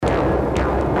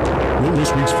Will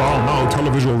this week's foul-mouthed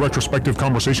televisual retrospective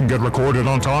conversation get recorded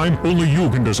on time? Only you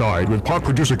can decide with pod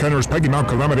producer Kenner's Peggy Mount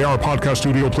Calamity Hour podcast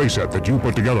studio playset that you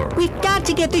put together. We've got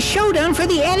to get the show done for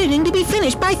the editing to be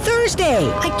finished by Thursday.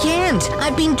 I can't.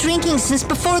 I've been drinking since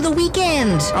before the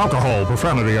weekend. Alcohol,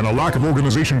 profanity, and a lack of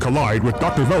organization collide with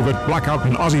Dr. Velvet, Blackout,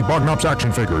 and Ozzy Bognop's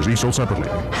action figures, each sold separately.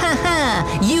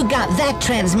 Ha! You got that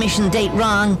transmission date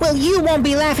wrong. Well, you won't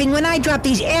be laughing when I drop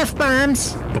these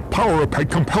F-bombs. The power of PEG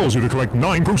compels you to collect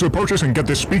 9 proofs of purchase and get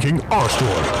this speaking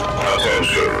R-stored.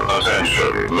 Attention.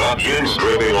 That gink's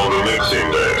dripping on the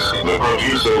mixing desk. The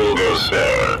producer will go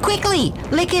spare. Quickly,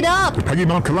 lick it up. The Peggy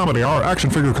Mount Calamity Hour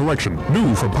action figure collection,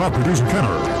 new from pod producer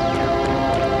Kenner.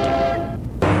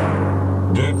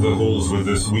 Deck the halls with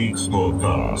this week's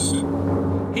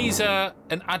podcast. He's an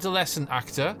adolescent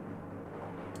actor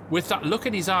with that look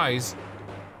in his eyes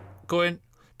going,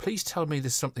 please tell me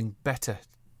there's something better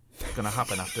going to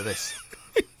happen after this.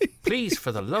 Please,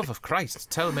 for the love of Christ,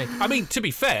 tell me. I mean, to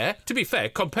be fair,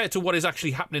 compared to what is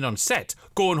actually happening on set,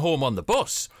 going home on the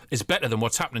bus is better than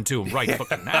what's happening to him right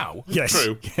fucking now. Yes.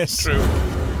 True. Yes. True.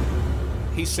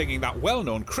 He's singing that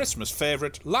well-known Christmas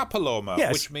favourite, La Paloma,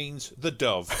 Yes. which means the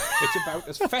dove. It's about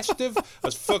as festive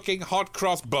as fucking hot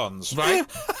cross buns. Right?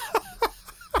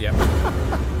 Yeah.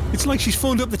 It's like she's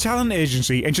phoned up the talent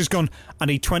agency and just gone, I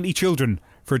need 20 children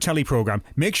for a telly programme.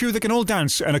 Make sure they can all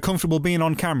dance and are comfortable being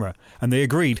on camera. And they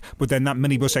agreed, but then that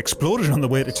minibus exploded on the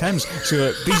way to Thames.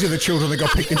 So these are the children that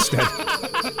got picked instead.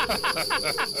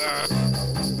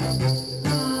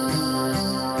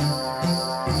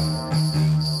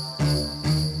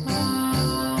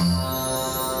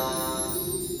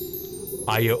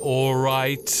 Are you all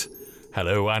right?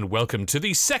 Hello and welcome to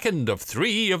the second of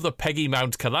 3 of the Peggy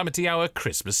Mount Calamity Hour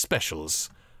Christmas specials.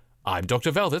 I'm Dr.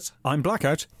 Velvet. I'm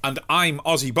Blackout. And I'm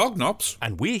Ozzy Bognops.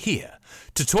 And we're here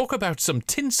to talk about some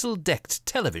tinsel-decked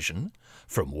television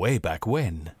from way back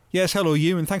when. Yes, hello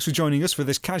you, and thanks for joining us for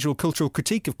this casual cultural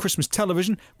critique of Christmas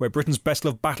television, where Britain's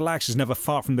best-loved battle axe is never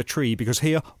far from the tree, because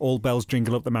here, all bells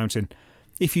jingle up the mountain.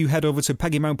 If you head over to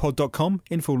peggymountpod.com,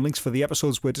 info and links for the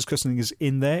episodes we're discussing is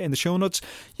in there in the show notes.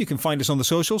 You can find us on the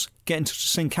socials, get in touch to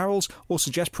sing carols, or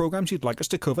suggest programmes you'd like us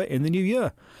to cover in the new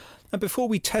year. And before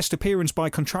we test appearance by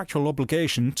contractual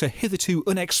obligation to hitherto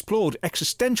unexplored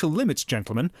existential limits,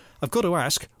 gentlemen, I've got to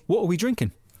ask, what are we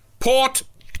drinking? Port!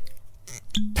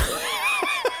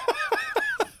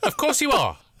 Of course you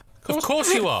are. Of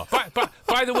course you are.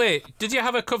 By the way, did you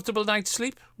have a comfortable night's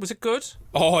sleep? Was it good?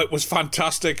 Oh, it was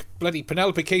fantastic. Bloody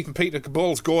Penelope Keith and Peter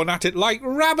Cabal's going at it like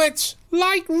rabbits!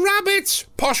 Like rabbits!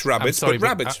 Posh rabbits, but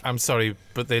rabbits. I'm sorry,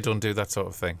 but they don't do that sort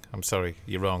of thing. I'm sorry,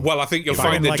 you're wrong. Well, I think you'll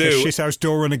find they like do. a shithouse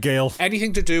door and a gale.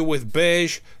 Anything to do with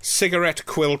beige, cigarette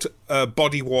quilt,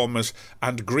 body warmers,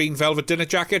 and green velvet dinner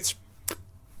jackets,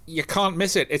 you can't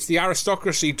miss it. It's the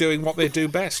aristocracy doing what they do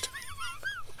best.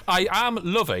 I am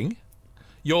loving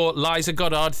your Liza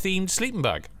Goddard-themed sleeping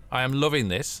bag. I am loving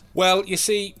this. Well, you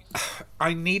see,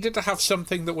 I needed to have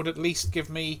something that would at least give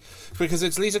me... Because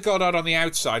it's Lisa Goddard on the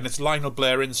outside and it's Lionel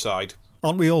Blair inside.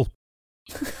 Aren't we all?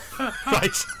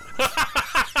 Right.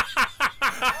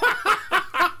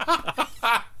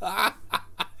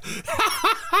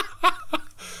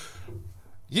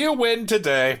 You win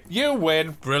today. You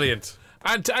win. Brilliant.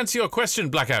 And to answer your question,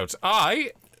 Blackout,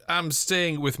 I am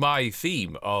staying with my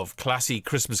theme of classy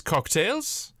Christmas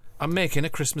cocktails. I'm making a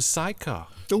Christmas sidecar.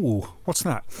 Ooh, what's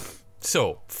that?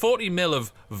 So, 40ml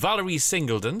of Valerie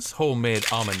Singleton's homemade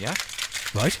Armagnac.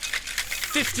 Right.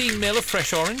 15ml of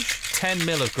fresh orange,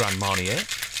 10ml of Grand Marnier,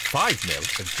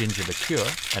 5ml of ginger liqueur,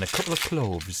 and a couple of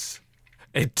cloves.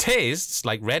 It tastes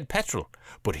like red petrol,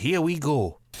 but here we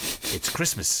go. It's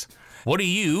Christmas. What are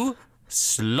you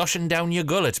slushing down your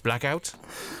gullet, Blackout?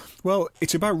 Well,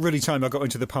 it's about really time I got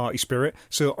into the party spirit,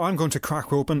 so I'm going to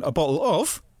crack open a bottle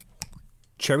of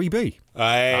Cherry B.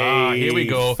 Hey, here we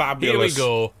go. Fabulous. Here we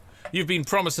go. You've been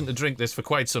promising to drink this for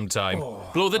quite some time.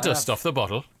 Blow the dust off the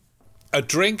bottle. A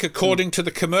drink according to the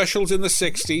commercials in the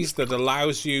 60s that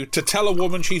allows you to tell a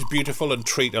woman she's beautiful and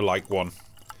treat her like one.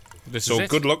 This is it.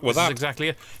 Good luck with This that. is exactly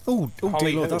it. Oh dear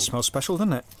Holly Lord, ho. that smells special,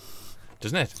 doesn't it?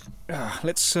 Doesn't it?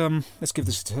 Let's give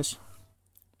this a taste.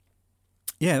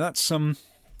 Yeah, that's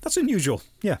unusual.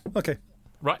 Yeah, okay.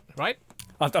 Right.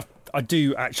 I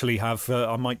do actually have.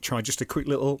 I might try just a quick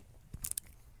little.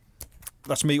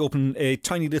 That's me open a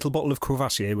tiny little bottle of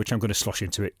Courvoisier, which I'm going to slosh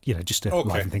into it. You know, just to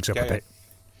liven things up a bit.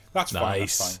 That's fine.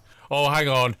 Nice. That's fine. Oh,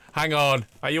 hang on.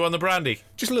 Are you on the brandy?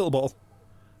 Just a little bottle.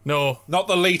 No. Not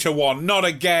the litre one. Not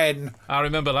again. I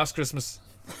remember last Christmas.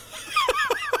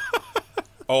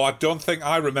 Oh, I don't think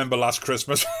I remember last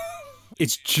Christmas.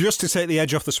 It's just to take the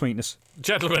edge off the sweetness.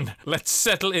 Gentlemen, let's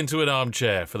settle into an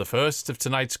armchair for the first of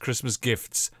tonight's Christmas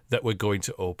gifts that we're going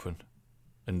to open.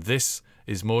 And this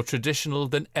is more traditional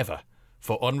than ever,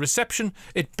 for on reception,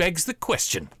 it begs the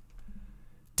question.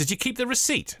 Did you keep the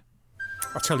receipt?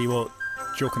 I'll tell you what,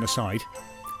 joking aside,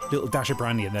 a little dash of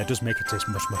brandy in there does make it taste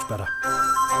much, much better.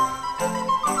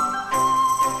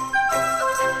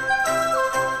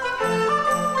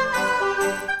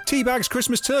 Teabag's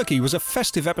Christmas Turkey was a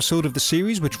festive episode of the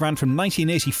series which ran from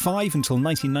 1985 until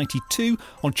 1992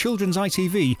 on children's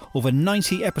ITV, over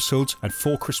 90 episodes and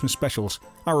 4 Christmas specials.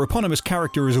 Our eponymous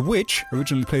character is a witch,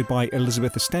 originally played by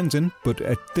Elizabeth Stenson, but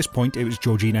at this point it was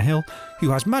Georgina Hill, who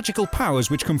has magical powers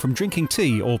which come from drinking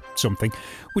tea or something,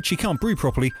 which she can't brew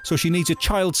properly, so she needs a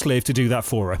child slave to do that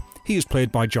for her. He is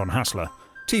played by John Hassler.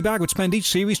 Teabag would spend each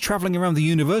series travelling around the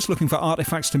universe looking for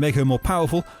artefacts to make her more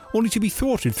powerful, only to be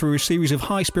thwarted through a series of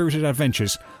high-spirited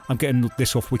adventures. I'm getting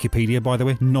this off Wikipedia, by the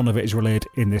way. None of it is relayed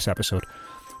in this episode.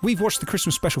 We've watched the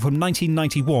Christmas special from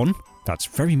 1991. That's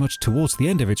very much towards the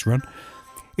end of its run.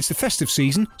 It's the festive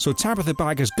season, so Tabitha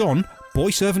Bag has gone, boy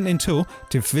servant in tow,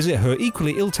 to visit her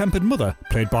equally ill-tempered mother,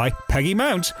 played by Peggy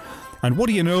Mount. And what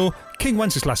do you know? King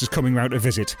Wenceslas is coming round to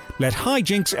visit. Let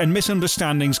hijinks and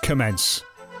misunderstandings commence.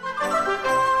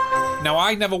 Now,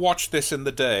 I never watched this in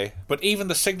the day, but even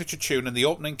the signature tune and the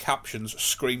opening captions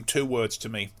scream 2 words to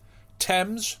me.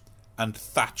 Thames and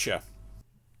Thatcher.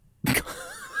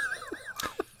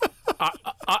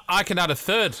 I can add a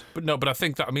third, but I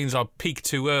think that means I'll peak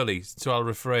too early, so I'll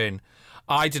refrain.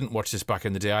 I didn't watch this back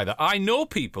in the day either. I know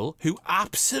people who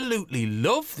absolutely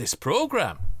love this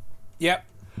programme. Yep.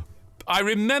 I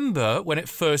remember when it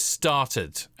first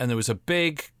started, and there was a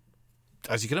big,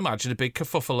 as you can imagine, a big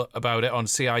kerfuffle about it on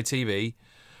CITV,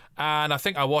 and I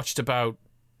think I watched about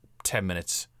 10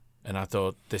 minutes, and I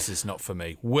thought, this is not for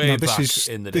me.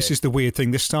 This is the weird thing.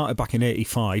 This started back in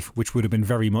 85, which would have been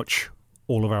very much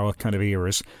all of our kind of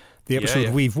eras. The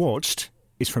episode we've watched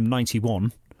is from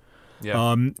 91.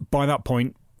 Yeah. By that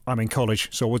point, I'm in college,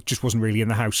 so I just wasn't really in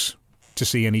the house to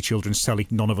see any children's telly.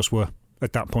 None of us were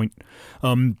at that point.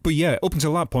 But yeah, up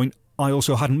until that point, I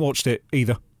also hadn't watched it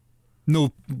either.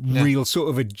 No real sort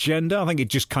of agenda. I think it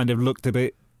just kind of looked a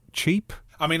bit cheap.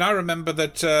 I mean, I remember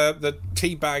that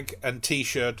Teabag and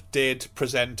T-Shirt did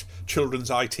present children's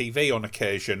ITV on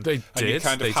occasion. They did. And you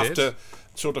kind of have to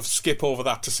sort of skip over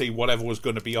that to see whatever was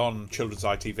going to be on children's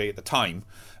ITV at the time.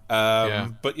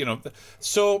 But, you know,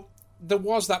 so there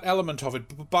was that element of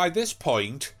it. But by this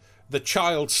point, the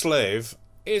child slave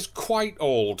is quite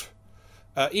old.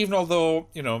 Even although,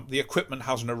 you know, the equipment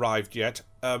hasn't arrived yet,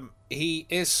 he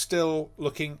is still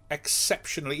looking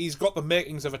exceptionally... He's got the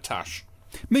makings of a Tash.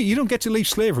 Mate, you don't get to leave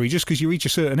slavery just because you reach a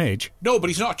certain age. No, but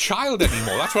he's not a child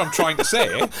anymore. That's what I'm trying to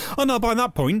say. Oh, no, by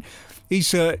that point,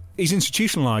 he's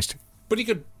institutionalised. But he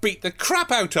could beat the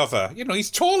crap out of her. You know, he's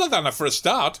taller than her for a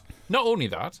start. Not only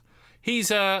that,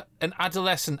 he's an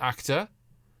adolescent actor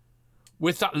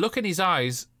with that look in his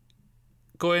eyes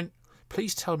going,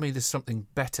 please tell me there's something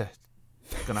better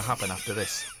going to happen after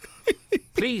this.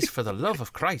 Please, for the love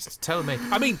of Christ, tell me.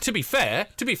 I mean, to be fair,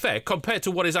 compared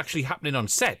to what is actually happening on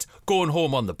set, going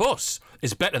home on the bus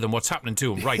is better than what's happening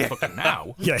to him right fucking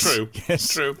now. Yes. True. Yes.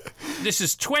 True. This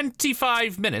is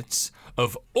 25 minutes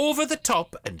of over the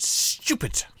top and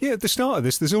stupid. Yeah, at the start of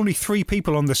this, there's only 3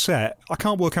 people on the set. I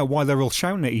can't work out why they're all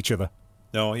shouting at each other.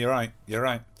 No, you're right. You're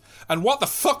right. And what the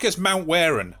fuck is Mount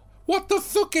wearing? What the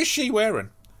fuck is she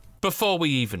wearing? Before we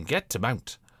even get to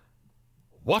Mount,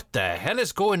 what the hell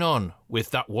is going on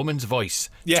with that woman's voice?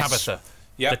 Yes. Tabitha,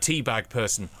 Yep. the teabag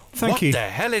person. Thank you. What the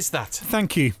hell is that?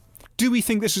 Thank you. Do we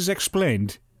think this is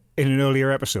explained in an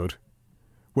earlier episode?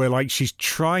 Where, like, she's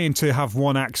trying to have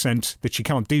one accent that she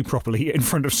can't do properly in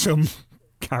front of some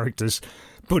characters,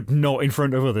 but not in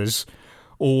front of others?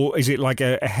 Or is it like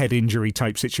a head injury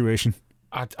type situation?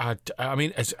 I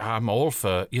mean, I'm all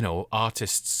for, you know,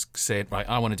 artists saying, right,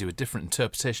 I want to do a different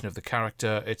interpretation of the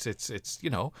character. It's you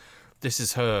know, this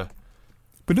is her.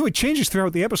 But no, it changes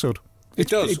throughout the episode. It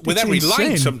does. With every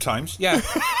line sometimes, yeah.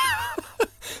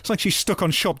 It's like she's stuck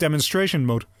on shop demonstration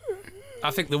mode. I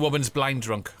think the woman's blind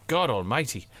drunk. God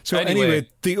almighty. So anyway,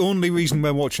 the only reason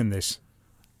we're watching this,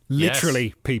 literally,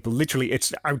 yes. people, literally,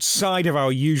 it's outside of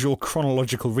our usual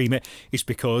chronological remit, is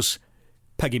because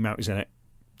Peggy Mount is in it.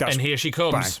 And here she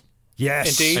comes. Bang.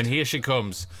 Yes. Indeed. And here she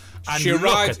comes. And She look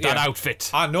arrives, at that yeah.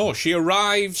 outfit. I know. She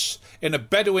arrives in a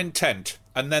Bedouin tent,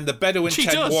 and then the Bedouin She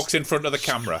tent does. walks in front of the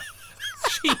camera.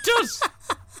 She does.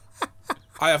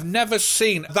 I have never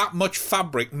seen that much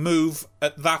fabric move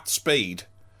at that speed.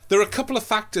 There are a couple of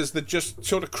factors that just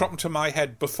sort of crop into my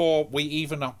head before we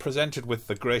even are presented with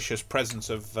the gracious presence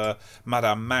of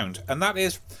Madame Mount, and that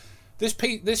is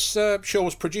This show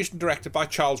was produced and directed by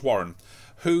Charles Warren,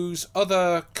 whose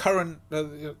other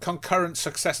concurrent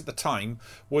success at the time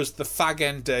was the Fag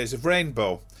End Days of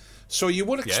Rainbow. So you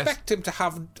would expect him to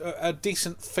have a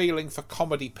decent feeling for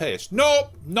comedy pace. No,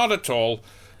 not at all.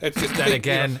 It's just then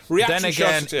again,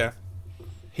 shots,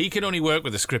 he can only work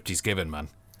with the script he's given, man.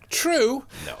 True.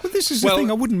 No. But this is the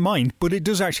thing, I wouldn't mind, but it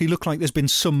does actually look like there's been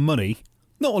some money,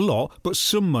 not a lot, but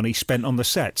some money spent on the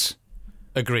sets.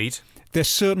 Agreed. There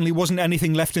certainly wasn't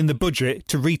anything left in the budget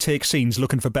to retake scenes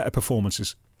looking for better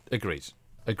performances. Agreed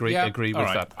with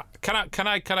right. that. Can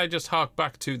I just hark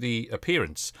back to the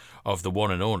appearance of the one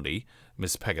and only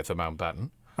Miss Pegatha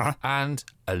Mountbatten and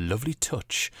a lovely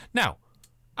touch. Now,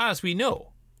 as we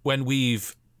know, when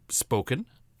we've spoken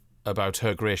about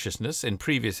her graciousness in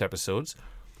previous episodes,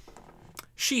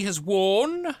 she has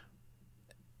worn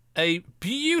a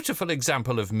beautiful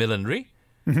example of millinery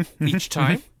each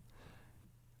time.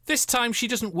 This time she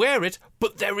doesn't wear it,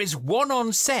 but there is one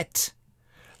on set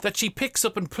that she picks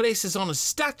up and places on a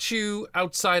statue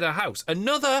outside her house.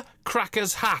 Another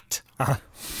Cracker's hat.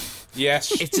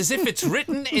 Yes. It's as if it's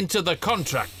written into the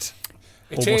contract.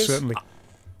 Almost certainly.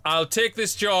 I'll take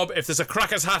this job if there's a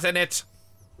Cracker's hat in it.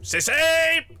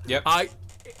 Sissy! Yep.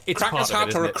 It's Cracker's part of hat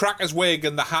it, or a isn't it? Cracker's wig,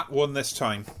 and the hat won this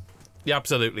time. Yeah,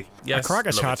 absolutely. Yes, A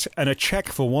Cracker's love hat it. and a cheque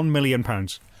for £1 million.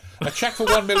 A cheque for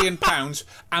 £1 million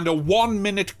and a 1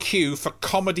 minute cue for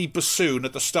comedy bassoon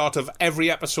at the start of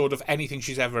every episode of anything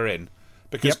she's ever in.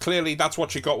 Because clearly that's what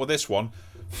she got with this one.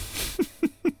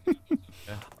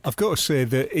 I've got to say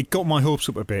that it got my hopes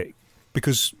up a bit,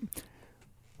 because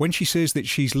when she says that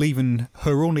she's leaving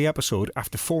her only episode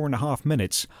after 4.5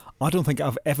 minutes, I don't think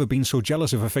I've ever been so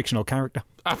jealous of a fictional character.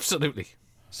 Absolutely.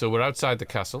 So we're outside the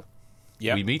castle.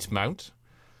 Yep. We meet Mount.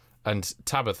 And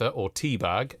Tabitha, or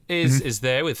Teabag, is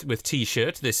there with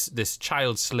T-shirt, this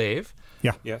child slave.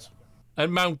 Yeah. Yes.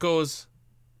 And Mount goes,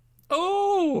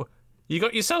 "Oh, you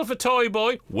got yourself a toy,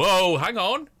 boy. Whoa, hang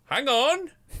on.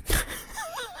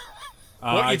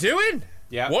 What you doing?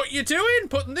 Yeah. What you doing?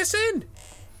 Putting this in?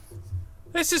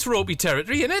 This is ropey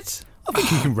territory, isn't it?" I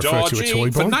think you can refer to a Dodgy.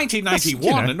 toy For boy.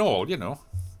 1991 and all, you know.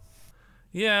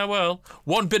 Yeah, well,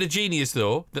 one bit of genius,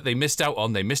 though, that they missed out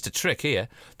on, they missed a trick here.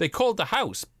 They called the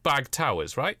house Bag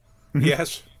Towers, right?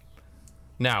 Yes.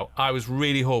 Now, I was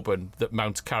really hoping that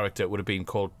Mount's character would have been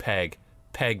called Peg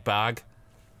Bag.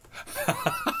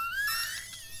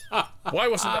 Why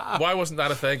wasn't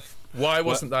that a thing? Why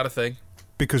wasn't that a thing?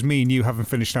 Because me and you haven't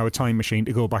finished our time machine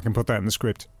to go back and put that in the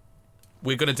script.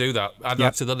 We're going to do that. Add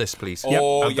that to the list, please.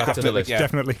 Oh, Add that to the list. Yeah.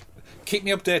 Definitely. Keep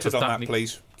me updated Does on that that,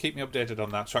 please. Keep me updated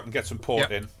on that so I can get some port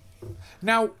Yep. in.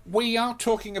 Now, we are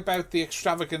talking about the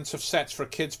extravagance of sets for a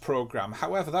kids' programme.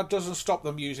 However, that doesn't stop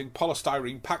them using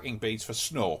polystyrene packing beads for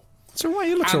snow. It's all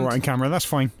right. It looks And- all right on camera. That's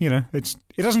fine. You know, it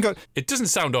hasn't got. It doesn't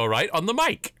sound all right on the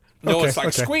mic. No, Okay, it's like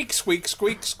okay. squeak, squeak,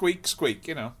 squeak, squeak, squeak,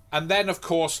 you know. And then, of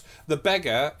course, the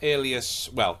beggar, alias,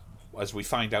 well, as we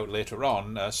find out later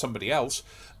on, somebody else,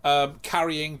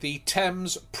 carrying the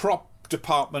Thames prop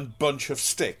department bunch of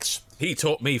sticks. He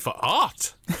taught me for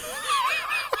art.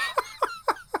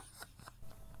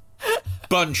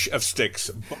 Bunch of sticks.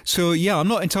 So yeah, I'm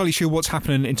not entirely sure what's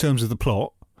happening in terms of the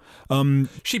plot.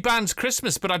 She bans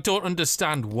Christmas, but I don't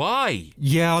understand why.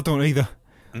 Yeah, I don't either.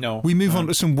 No. We move on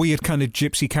to some weird kind of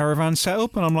gypsy caravan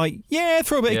setup, and I'm like, yeah,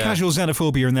 throw a bit of casual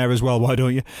xenophobia in there as well. Why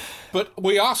don't you? But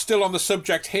we are still on the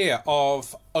subject here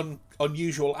of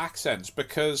unusual accents,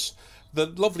 because the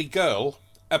lovely girl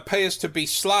appears to be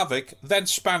Slavic, then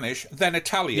Spanish, then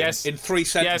Italian in 3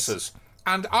 sentences.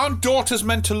 And aren't daughters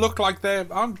meant to look like their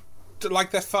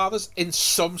fathers in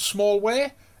some small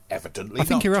way? Evidently I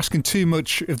think not. you're asking too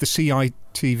much of the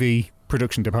CITV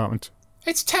production department.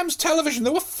 It's Thames Television.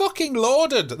 They were fucking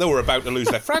lauded. They were about to lose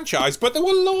their franchise, but they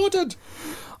were lauded.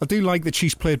 I do like that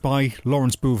she's played by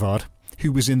Laurence Bouvard,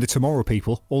 who was in The Tomorrow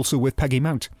People, also with Peggy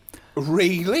Mount.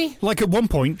 Really? Like at one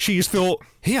point, she has thought,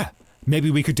 here, maybe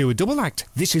we could do a double act.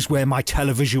 This is where my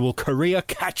televisual career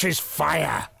catches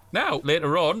fire. Now,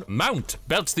 later on, Mount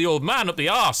belts the old man up the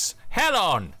arse. Hell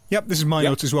on! Yep, this is my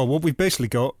notes as well. What we've basically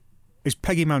got is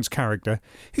Peggy Mount's character,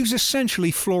 who's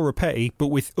essentially Flora Petty, but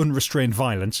with unrestrained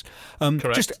violence,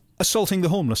 Correct. just assaulting the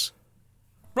homeless.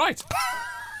 Right.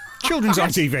 Children's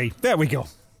ITV. There we go.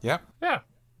 Yeah. Yeah.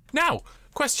 Now,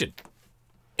 question.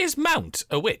 Is Mount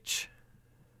a witch?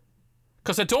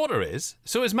 Because her daughter is,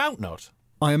 so is Mount not?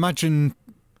 I imagine.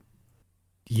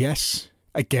 Yes.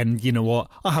 Again, you know what?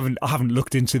 I haven't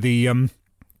looked into the lineage.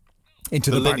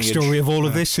 backstory of all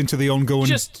of this, into the ongoing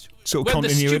Just sort of when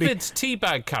continuity. the stupid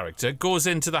teabag character goes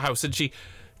into the house and she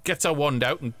gets her wand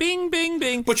out and bing, bing,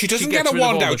 bing. But she doesn't get a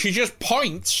wand out. She just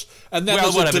points, and then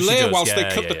there's a delay whilst they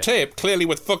cut the tape, clearly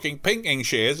with fucking pink ink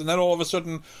shears, and then all of a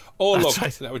sudden,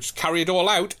 that would just carry it all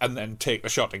out and then take the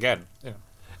shot again. Yeah.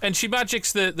 And she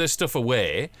magics the stuff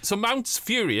away. So Mount's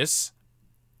furious.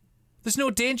 There's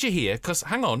no danger here, because,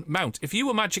 hang on, Mount, if you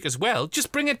were magic as well,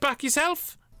 just bring it back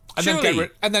yourself. And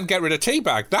then get rid of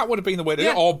Teabag. That would have been the way to do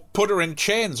it. Or put her in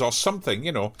chains or something,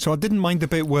 you know. So I didn't mind the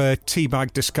bit where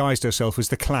Teabag disguised herself as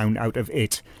the clown out of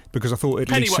It, because I thought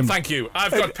at least Thank you.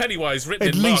 I've got Pennywise written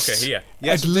in marker here.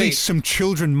 Yes, at least some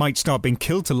children might start being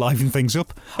killed to liven things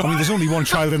up. I mean, there's only one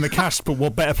child in the cast, but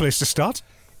what better place to start?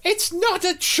 It's not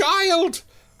a child!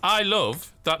 I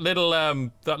love that little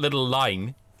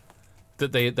line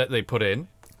that they put in.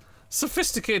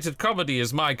 Sophisticated comedy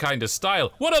is my kind of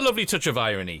style. What a lovely touch of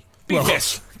irony.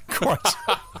 Yes. Quite.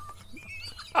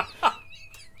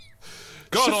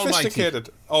 God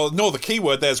Sophisticated. Almighty. Oh, no, the key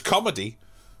word there's comedy.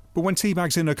 But when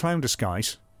Teabag's in her clown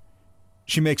disguise,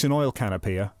 she makes an oil can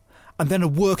appear, and then a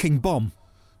working bomb.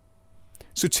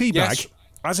 So Teabag,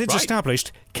 as it's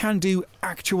established, can do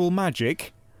actual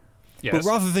magic, but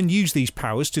rather than use these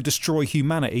powers to destroy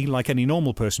humanity like any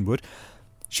normal person would,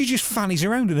 she just fannies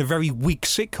around in a very weak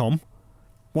sitcom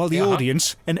while the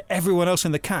audience and everyone else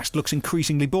in the cast looks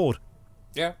increasingly bored.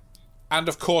 Yeah. And,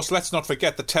 of course, let's not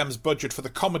forget the Thames budget for the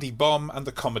comedy bomb and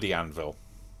the comedy anvil.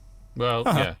 Well,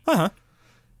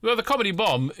 Well, the comedy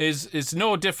bomb is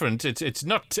no different. It's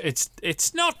not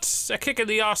a kick in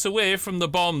the arse away from the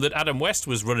bomb that Adam West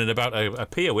was running about a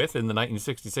pier with in the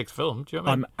 1966 film. Do you know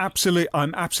what I mean?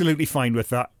 I'm absolutely fine with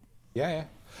that. Yeah.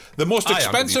 The most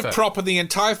expensive prop in the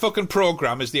entire fucking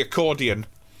programme is the accordion.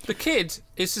 The kid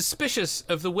is suspicious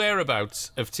of the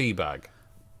whereabouts of Teabag.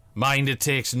 Mind it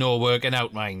takes no working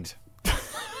out, mind.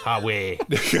 Highway.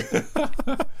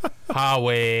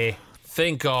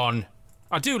 Think on.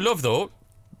 I do love, though,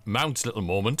 Mount's little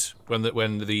moment when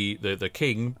the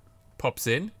king pops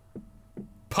in.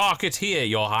 Park it here,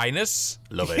 your highness.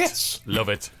 Love it. Yes. Love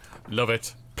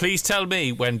it. Please tell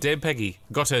me when Dame Peggy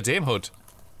got her damehood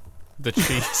that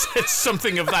she said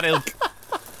something of that ilk.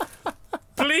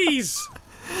 Please.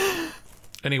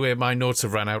 Anyway, my notes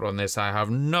have run out on this. I have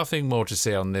nothing more to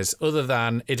say on this other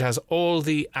than it has all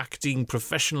the acting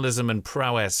professionalism and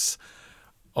prowess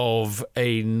of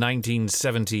a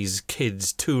 1970s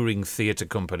kids touring theatre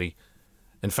company.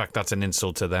 In fact, that's an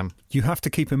insult to them. You have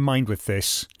to keep in mind with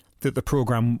this that the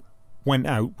programme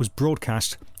was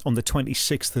broadcast on the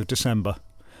 26th of December.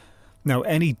 Now,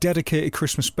 any dedicated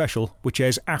Christmas special, which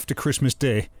airs after Christmas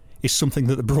Day, is something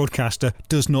that the broadcaster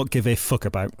does not give a fuck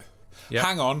about. Yep.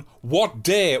 Hang on, what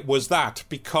day was that?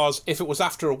 Because if it was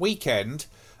after a weekend,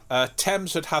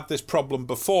 Thames had this problem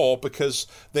before because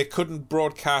they couldn't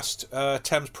broadcast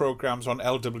Thames programmes on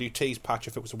LWT's patch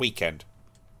if it was a weekend.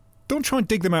 Don't try and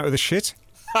dig them out of the shit.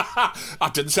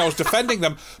 I didn't say I was defending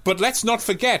them, but let's not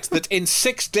forget that in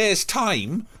 6 days'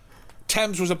 time,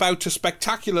 Thames was about to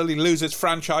spectacularly lose its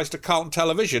franchise to Carlton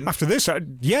Television. After this,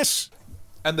 yes.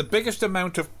 And the biggest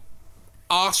amount of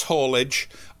arseholage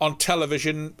on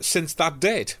television since that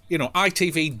date. You know,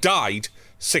 ITV died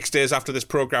 6 days after this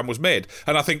programme was made,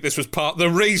 and I think this was part of the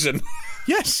reason.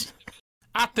 Yes.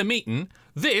 At the meeting,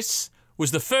 this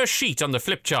was the first sheet on the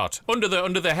flip chart under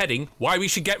the heading "Why we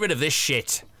should get rid of this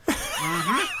shit."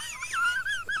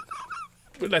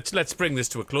 But let's bring this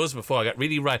to a close before I get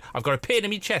really right. I've got a pain in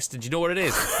my chest, and do you know what it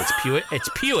is? It's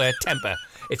pure temper.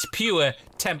 It's pure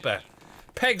temper.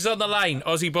 Pegs on the line,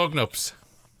 Aussie Bognups.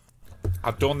 I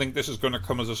don't think this is going to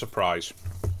come as a surprise.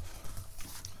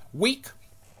 Weak,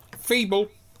 feeble,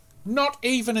 not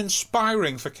even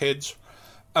inspiring for kids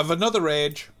of another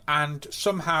age, and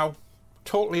somehow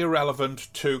totally irrelevant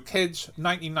to kids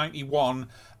 1991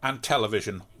 and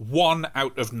television. 1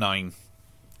 out of 9.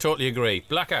 Totally agree.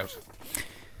 Blackout.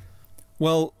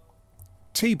 Well,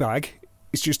 Teabag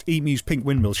is just Emu's Pink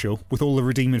Windmill Show with all the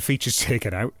redeeming features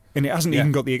taken out, and it hasn't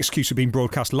even got the excuse of being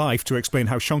broadcast live to explain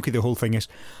how shonky the whole thing is.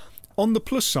 On the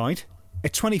plus side,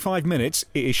 at 25 minutes,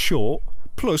 it is short,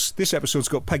 plus this episode's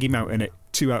got Peggy Mount in it.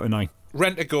 2 out of 9.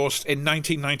 Rent a Ghost in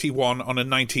 1991 on a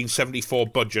 1974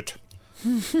 budget.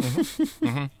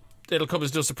 It'll come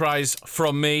as no surprise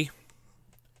from me.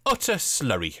 Utter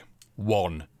slurry.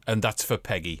 1. And that's for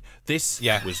Peggy. This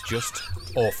was just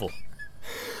awful.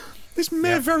 This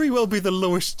may very well be the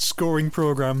lowest scoring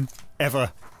programme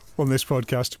ever on this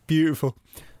podcast. Beautiful.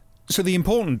 So the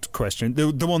important question,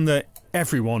 the one that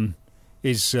everyone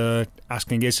is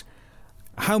asking is,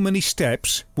 how many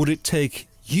steps would it take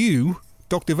you,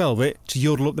 Dr. Velvet, to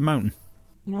yodel up the mountain?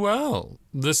 Well,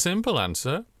 the simple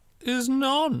answer is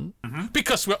none.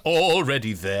 Because we're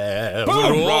already there. We're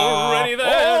already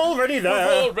there. already there.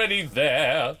 We're already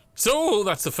there. So,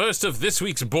 that's the first of this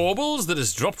week's baubles that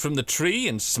has dropped from the tree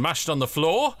and smashed on the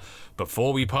floor.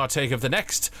 Before we partake of the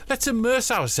next, let's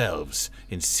immerse ourselves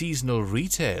in seasonal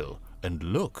retail and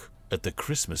look at the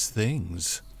Christmas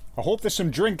things. I hope there's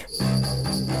some drink.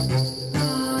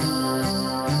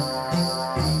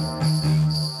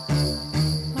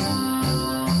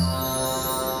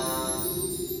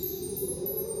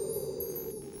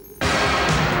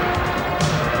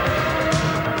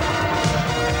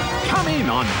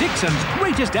 On Dixon's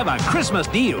greatest ever Christmas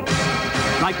deals.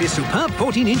 Like this superb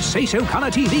 14-inch Say-So colour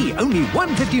TV, only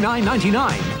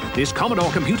 $159.99. This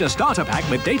Commodore computer starter pack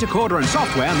with data recorder and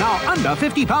software now under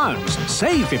 £50.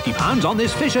 Save £50 on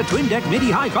this Fisher Twin Deck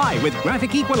MIDI Hi-Fi with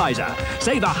graphic equalizer.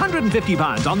 Save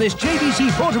 £150 on this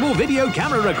JVC portable video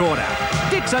camera recorder.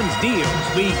 Dixon's deals.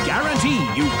 We guarantee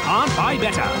you can't buy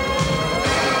better.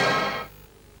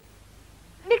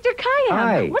 Victor Kayam,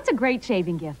 Hi. What's a great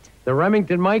shaving gift? The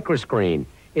Remington Microscreen.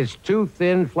 It's two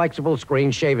thin, flexible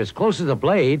screens. Shave as close as a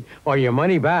blade or your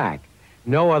money back.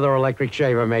 No other electric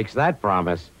shaver makes that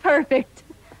promise. Perfect.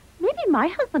 Maybe my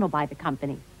husband will buy the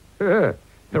company. The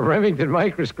Remington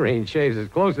Microscreen shaves as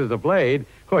close as a blade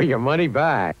or your money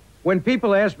back. When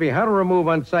people ask me how to remove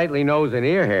unsightly nose and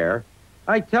ear hair,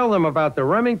 I tell them about the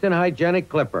Remington Hygienic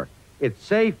Clipper. It's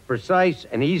safe, precise,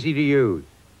 and easy to use.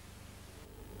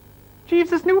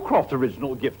 Jeeves, this Newcroft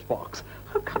original gift box.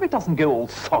 How come it doesn't go all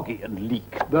soggy and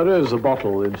leak? There is a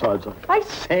bottle inside, sir. I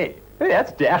say,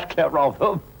 that's dash clever of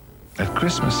them. At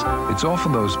Christmas, it's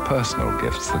often those personal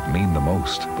gifts that mean the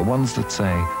most. The ones that say,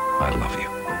 I love you.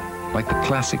 Like the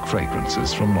classic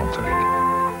fragrances from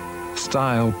Monterey.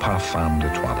 Style Parfum de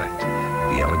Toilette,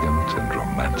 the elegant and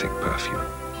romantic perfume.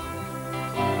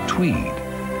 Tweed,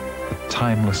 the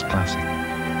timeless classic.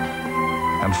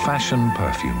 And Fashion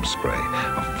Perfume Spray,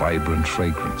 a vibrant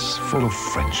fragrance full of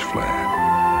French flair.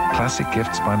 Classic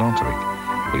gifts by Monterey.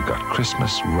 We've got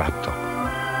Christmas wrapped up.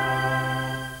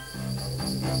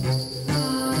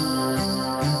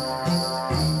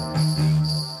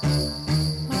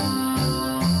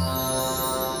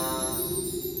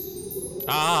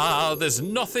 Ah, there's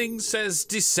nothing, says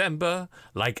December,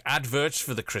 like adverts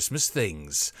for the Christmas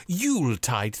things.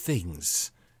 Yuletide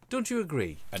things. Don't you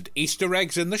agree? And Easter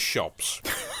eggs in the shops.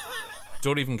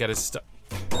 Don't even get us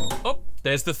Oh,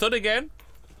 there's the thud again.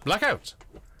 Blackout.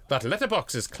 That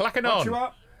letterbox is clacking on. You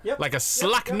are. Yep. Like a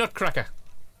slack Yep. nutcracker.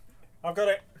 I've got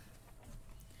it.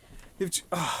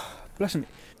 Bless him.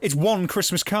 It's one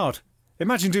Christmas card.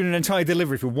 Imagine doing an entire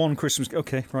delivery for one Christmas.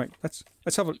 Okay, right. Let's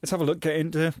have a look. Get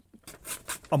into.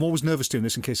 I'm always nervous doing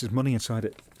this in case there's money inside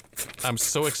it. I'm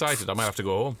so excited. I might have to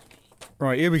go home.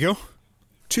 Right, here we go.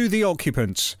 To the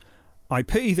occupants. I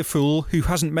pity the fool who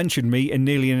hasn't mentioned me in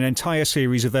nearly an entire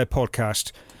series of their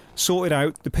podcast. Sorted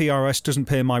out, the PRS doesn't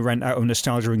pay my rent out of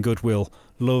nostalgia and goodwill.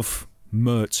 Love,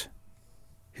 Mert.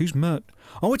 Who's Mert?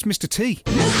 Oh, it's Mr. T.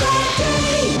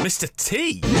 Mr.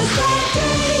 T?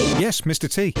 Yes, Mr.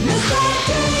 T.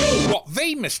 What,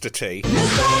 the Mr. T?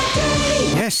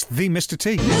 Yes, the Mr.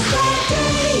 T.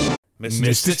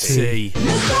 Mr.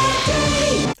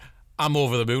 T. I'm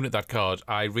over the moon at that card.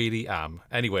 I really am.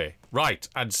 Anyway, right,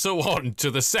 and so on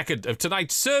to the second of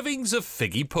tonight's servings of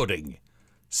figgy pudding.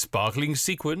 Sparkling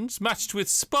sequins matched with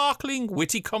sparkling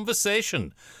witty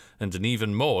conversation and an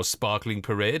even more sparkling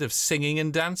parade of singing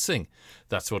and dancing.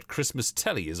 That's what Christmas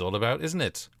telly is all about, isn't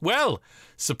it? Well,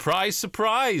 surprise,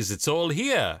 surprise, it's all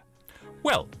here.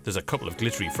 Well, there's a couple of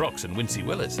glittery frocks and Wincy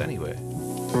Willis anyway.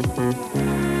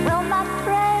 Well, my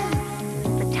friends,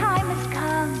 the time has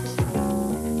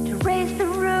come to raise the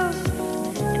roof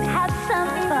and have some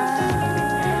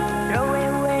fun. Throw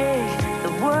away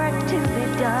the work to be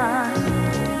done.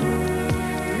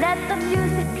 Let the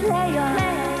music play on.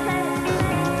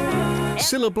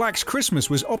 Cilla Black's Christmas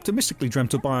was optimistically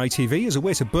dreamt up by ITV as a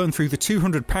way to burn through the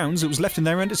 £200 that was left in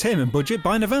their entertainment budget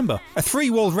by November. A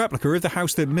 3-walled replica of the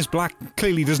house that Miss Black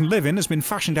clearly doesn't live in has been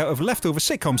fashioned out of leftover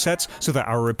sitcom sets so that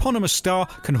our eponymous star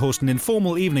can host an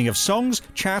informal evening of songs,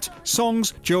 chat,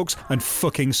 songs, jokes and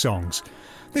fucking songs.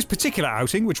 This particular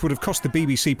outing, which would have cost the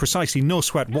BBC precisely no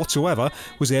sweat whatsoever,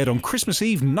 was aired on Christmas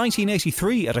Eve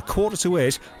 1983 at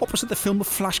 7:45 opposite the film of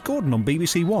Flash Gordon on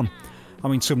BBC One. I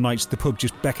mean, some nights the pub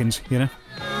just beckons, you know?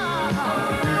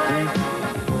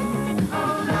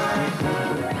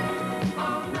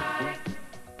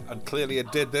 And clearly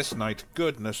it did this night.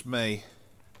 Goodness me.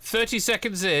 30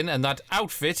 seconds in and that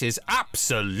outfit is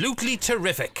absolutely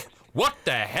terrific. What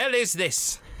the hell is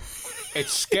this?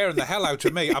 It's scaring the hell out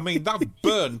of me. I mean, that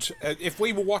burnt. If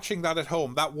we were watching that at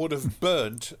home, that would have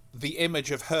burnt the image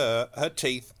of her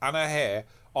teeth and her hair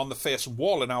on the face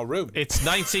wall in our room. It's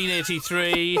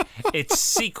 1983, it's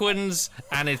sequins,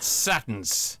 and it's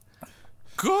satins.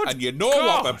 Good. And you know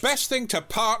God. what the best thing to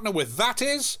partner with that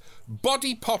is?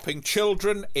 Body-popping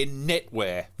children in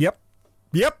knitwear. Yep.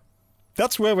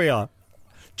 That's where we are.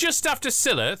 Just after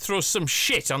Cilla throws some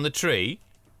shit on the tree,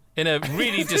 in a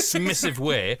really dismissive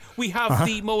way, we have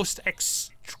the most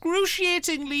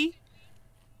excruciatingly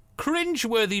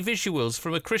cringe-worthy visuals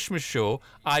from a Christmas show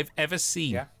I've ever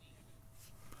seen. Yeah.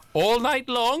 All night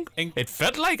long, it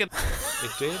felt like it.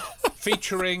 It did.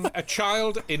 Featuring a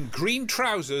child in green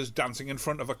trousers dancing in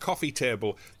front of a coffee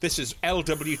table. This is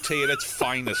LWT at its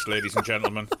finest, ladies and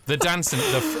gentlemen. The dancing,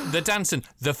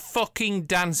 the fucking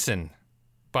dancing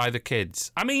by the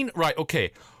kids. I mean, right,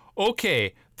 okay,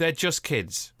 they're just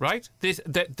kids, right?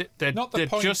 They're Not the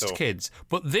point, just though. kids.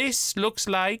 But this looks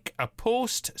like a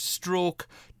post-stroke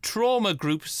trauma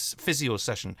group's physio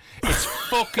session. It's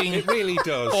fucking It really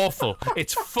does. awful.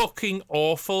 It's fucking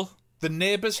awful. The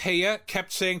neighbours here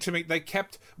kept saying to me, they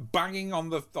kept banging on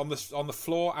the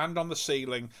floor and on the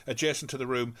ceiling adjacent to the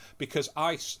room because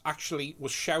I actually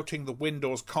was shouting the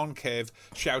windows concave,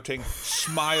 shouting,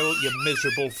 "Smile, you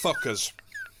miserable fuckers."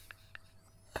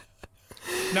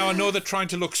 Now I know they're trying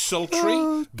to look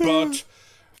sultry, but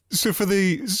So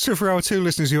for our two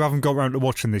listeners who haven't got around to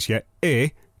watching this yet,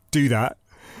 A, do that,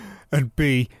 and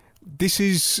B, this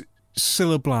is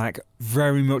Cilla Black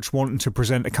very much wanting to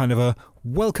present a kind of a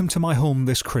welcome to my home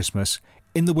this Christmas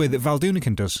in the way that Val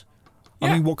Doonican does.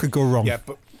 I mean, what could go wrong? Yeah,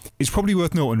 but It's probably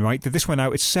worth noting, right, that this went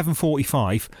out at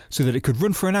 7:45 so that it could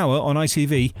run for an hour on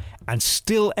ITV and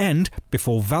still end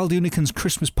before Val Doonican's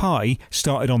Christmas party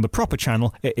started on the proper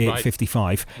channel at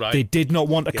 8:55. Right. They did not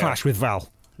want to clash with Val.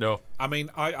 No. I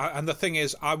mean, I and the thing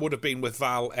is, I would have been with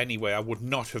Val anyway. I would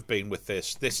not have been with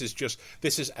this. This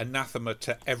is anathema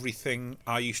to everything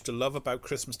I used to love about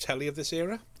Christmas telly of this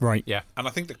era. Right. Yeah. And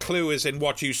I think the clue is in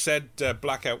what you said,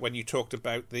 Blackout, when you talked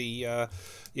about the,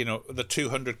 the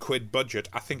 200 quid budget.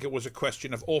 I think it was a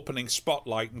question of opening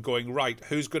Spotlight and going, right,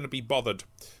 who's going to be bothered?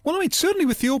 Well, I mean, certainly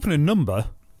with the opening number,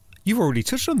 you've already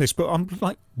touched on this, but I'm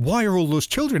like, why are all those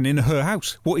children in her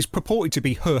house? What is purported to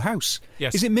be her house?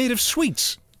 Yes. Is it made of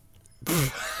sweets?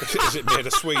 Is it made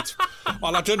of sweet?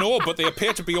 Well, I don't know, but they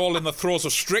appear to be all in the throes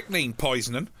of strychnine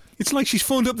poisoning. It's like she's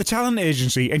phoned up the talent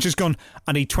agency and just gone,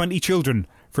 I need 20 children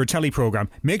for a telly programme.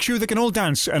 Make sure they can all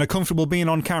dance and are comfortable being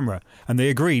on camera. And they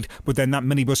agreed, but then that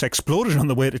minibus exploded on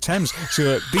the way to Thames.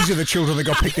 So these are the children that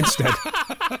got picked instead.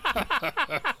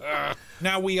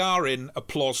 Now we are in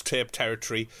applause tape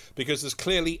territory because there's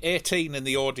clearly 18 in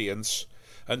the audience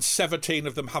and 17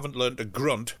 of them haven't learned to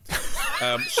grunt.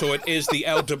 So it is the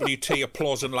LWT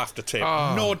applause and laughter tape.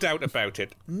 Oh. No doubt about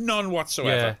it. None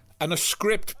whatsoever. Yeah. And a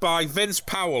script by Vince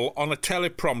Powell on a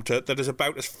teleprompter that is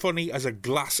about as funny as a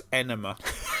glass enema.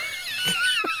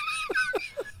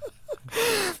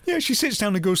 Yeah, she sits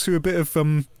down and goes through a bit of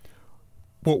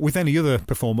what with any other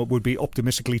performer would be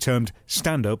optimistically termed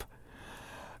stand-up.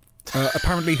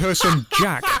 Apparently her son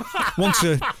Jack wants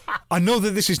a... I know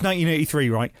that this is 1983,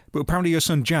 right? But apparently her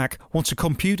son Jack wants a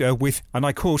computer with, and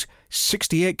I quote,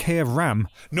 68k of RAM.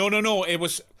 No. It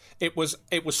was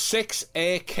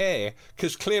 6AK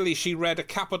because clearly she read a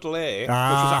capital A, which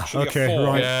was actually a 4.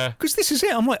 Right. Because this is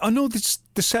it. I'm like, I know this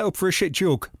the setup for a shit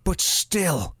joke, but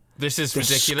still... This is the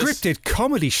ridiculous. Scripted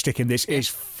comedy stick in this is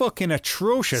fucking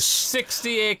atrocious.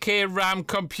 68k RAM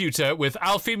computer with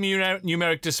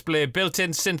alphanumeric display, built-in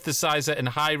synthesizer, and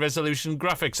high-resolution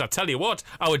graphics. I tell you what,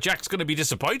 our Jack's going to be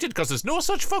disappointed because there's no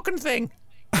such fucking thing.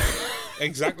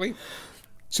 Exactly.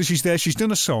 So she's there. She's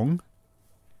done a song,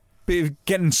 but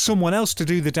getting someone else to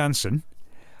do the dancing,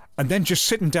 and then just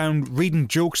sitting down reading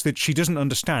jokes that she doesn't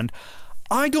understand.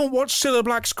 I don't watch Cilla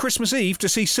Black's Christmas Eve to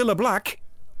see Cilla Black.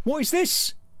 What is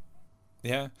this?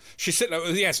 Yeah. She's sitting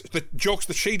there, yes, the jokes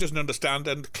that she doesn't understand,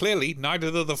 and clearly neither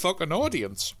do the fucking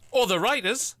audience. Or the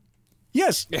writers.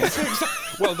 Yes.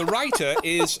 Well, the writer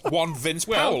is one Vince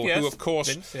Powell, yes. who, of course,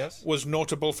 Vince, yes. was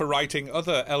notable for writing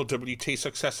other LWT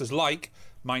successes like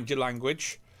Mind Your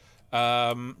Language,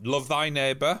 Love Thy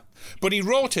Neighbour. But he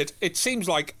wrote it seems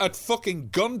like, at fucking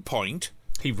gunpoint.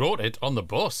 He wrote it on the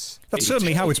bus. That's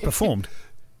certainly how it's performed.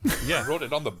 Yeah, wrote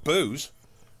it on the booze.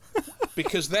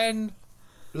 Because then...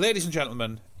 Ladies and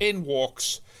gentlemen, in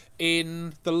walks,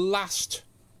 in the last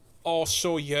or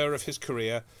so year of his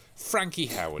career, Frankie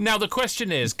Howerd. Now, the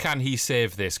question is, can he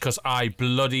save this? Because I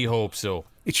bloody hope so.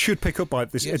 It should pick up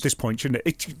at this point, shouldn't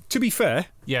it? To be fair,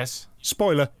 yes.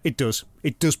 Spoiler, it does.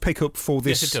 It does pick up for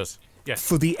this. Yes, it does. Yes.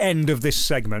 For the end of this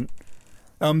segment.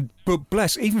 But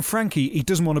bless, even Frankie, he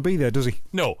doesn't want to be there, does he?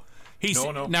 No.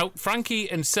 No. Now,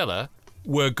 Frankie and Cilla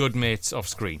were good mates off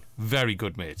screen. Very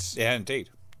good mates. Yeah, indeed.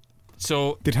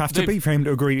 So They'd have to be for him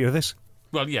to agree to this.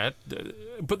 Well, yeah,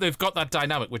 but they've got that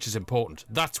dynamic, which is important.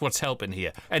 That's what's helping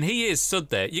here. And he is stood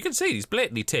there. You can see he's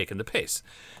blatantly taking the piss.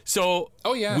 So,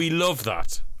 we love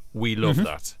that. We love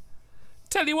that.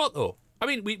 Tell you what, though. I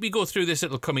mean, we go through this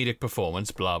little comedic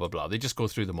performance, blah, blah, blah. They just go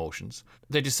through the motions.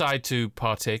 They decide to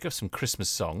partake of some Christmas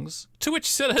songs, to which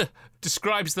Cilla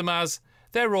describes them as,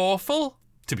 they're awful.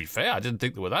 To be fair, I didn't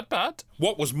think they were that bad.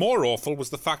 What was more awful was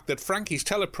the fact that Frankie's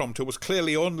teleprompter was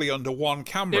clearly only under one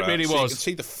camera. It really so was. You can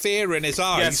see the fear in his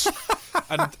eyes.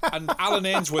 Yes. and Alan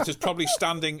Ainsworth is probably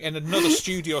standing in another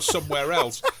studio somewhere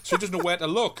else, so he doesn't know where to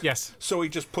look. Yes. So he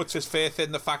just puts his faith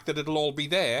in the fact that it'll all be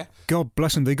there. God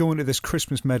bless them, they go into this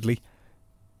Christmas medley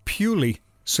purely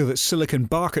so that Cilla can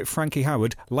bark at Frankie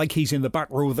Howard like he's in the back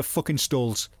row of the fucking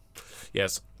stalls.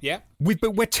 Yes. Yeah.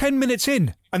 But we're 10 minutes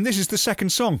in, and this is the second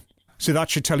song. So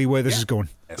that should tell you where this is going.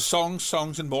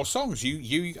 Songs, and more songs.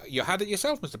 You had it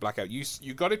yourself, Mr. Blackout.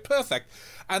 You got it perfect.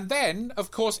 And then, of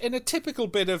course, in a typical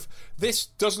bit of this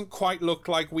doesn't quite look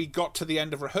like we got to the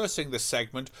end of rehearsing this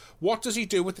segment, what does he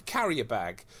do with the carrier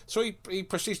bag? So he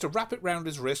proceeds to wrap it round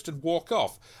his wrist and walk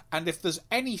off. And if there's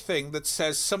anything that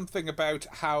says something about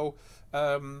how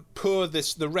poor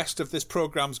the rest of this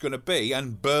programme's going to be,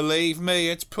 and believe me,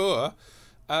 it's poor,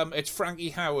 it's Frankie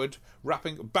Howard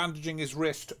bandaging his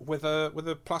wrist with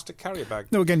a plastic carrier bag.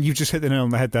 No, again, you've just hit the nail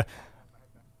on the head there.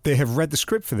 They have read the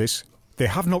script for this. They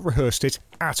have not rehearsed it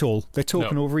at all. They're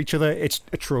talking over each other. It's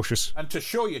atrocious. And to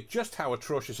show you just how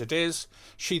atrocious it is,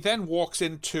 she then walks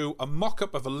into a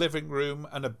mock-up of a living room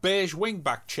and a beige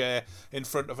wingback chair in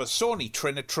front of a Sony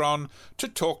Trinitron to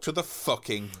talk to the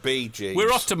fucking Bee Gees.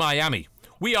 We're off to Miami.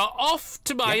 We are off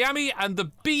to Miami, and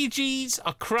the Bee Gees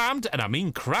are crammed, and I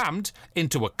mean crammed,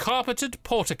 into a carpeted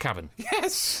porter cabin.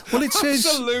 Yes, well, it says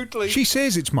absolutely. She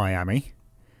says it's Miami.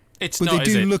 It's but not.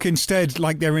 They do look instead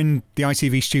like they're in the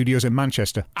ITV studios in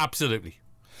Manchester. Absolutely.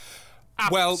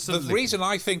 Well, the reason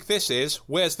I think this is,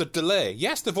 where's the delay?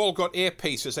 Yes, they've all got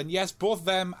earpieces, and yes, both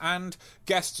them and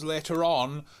guests later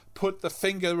on put the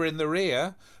finger in their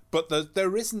ear. But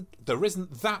there isn't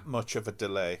that much of a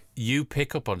delay. You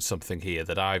pick up on something here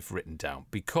that I've written down,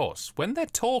 because when they're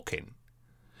talking,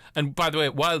 and by the way,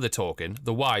 while they're talking,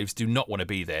 the wives do not want to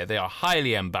be there. They are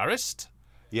highly embarrassed.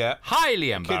 Yeah.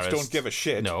 Highly embarrassed. Kids don't give a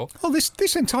shit. No. Well,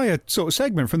 this entire sort of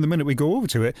segment, from the minute we go over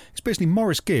to it, is basically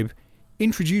Maurice Gibb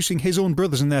introducing his own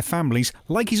brothers and their families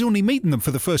like he's only meeting them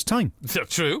for the first time.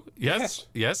 True.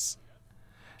 Yes.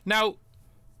 Now,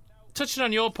 touching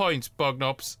on your point,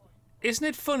 Bognops, isn't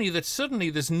it funny that suddenly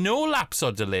there's no lapse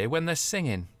or delay when they're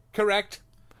singing? Correct.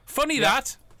 Funny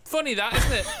that, isn't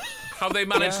it? How they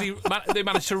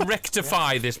managed to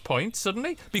rectify this point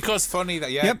suddenly, because funny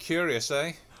that curious,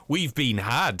 eh? We've been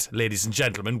had, ladies and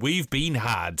gentlemen. We've been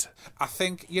had. I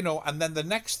think, and then the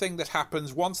next thing that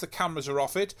happens once the cameras are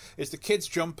off it is the kids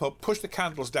jump up, push the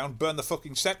candles down, burn the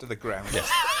fucking set to the ground.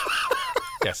 Yes.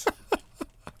 Yes.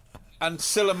 And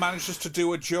Cilla manages to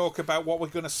do a joke about what we're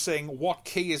going to sing. What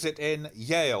key is it in?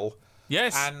 Yale.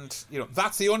 Yes. And,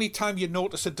 that's the only time you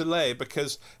notice a delay,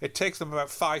 because it takes them about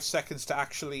 5 seconds to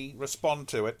actually respond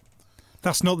to it.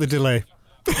 That's not the delay.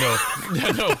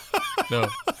 No.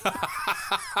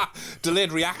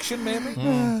 Delayed reaction, maybe?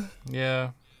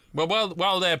 Yeah. Well,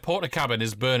 while their porter cabin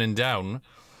is burning down,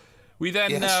 we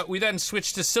then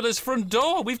switch to Cilla's front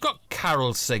door. We've got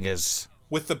carol singers.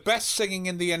 With the best singing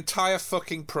in the entire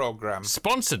fucking programme.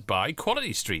 Sponsored by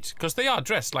Quality Street, because they are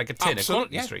dressed like a tin at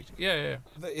Quality Street. Yeah.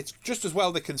 It's just as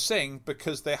well they can sing,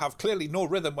 because they have clearly no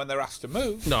rhythm when they're asked to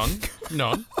move. None.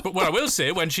 But what I will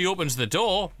say, when she opens the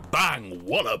door, bang,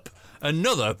 wallop,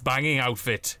 another banging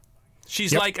outfit.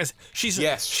 She's like a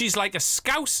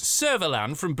Scouse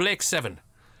Serverland from Blake 7.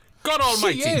 God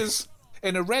almighty. She is.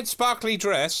 In a red sparkly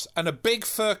dress and a big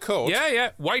fur coat.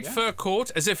 Yeah. White fur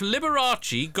coat, as if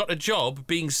Liberace got a job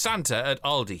being Santa at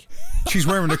Aldi. She's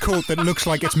wearing a coat that looks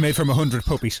like it's made from 100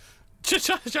 puppies.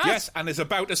 Yes, and is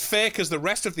about as fake as the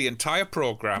rest of the entire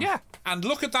programme. Yeah. And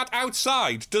look at that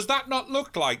outside. Does that not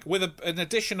look like, with an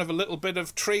addition of a little bit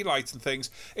of tree lights and things,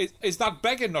 is that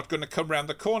beggar not going to come round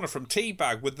the corner from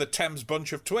Teabag with the Thames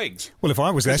bunch of twigs? Well, if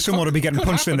I was there, someone would be getting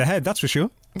punched in the head, that's for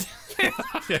sure.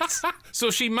 Yes.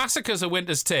 So she massacres a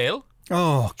winter's tale.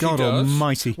 Oh, God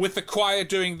almighty. With the choir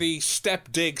doing the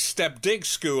step dig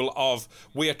school of,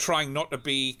 we are trying not to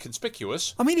be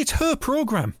conspicuous. I mean, it's her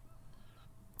programme.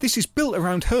 This is built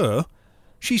around her.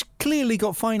 She's clearly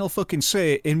got final fucking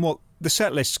say in what the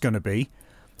set list's going to be.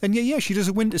 And yeah, she does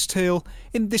a winter's tale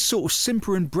in this sort of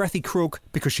simpering, breathy croak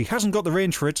because she hasn't got the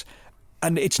range for it.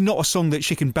 And it's not a song that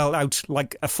she can belt out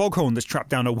like a foghorn that's trapped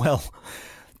down a well.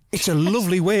 It's a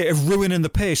lovely way of ruining the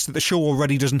pace that the show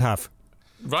already doesn't have.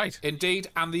 Right. Indeed.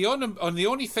 And the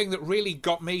only thing that really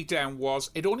got me down was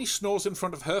it only snows in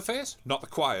front of her face, not the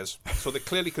choir's. So they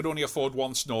clearly could only afford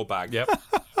one snow bag. Yep,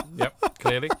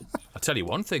 clearly. I'll tell you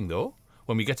one thing, though.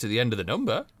 When we get to the end of the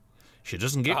number, she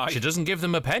doesn't give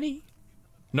them a penny.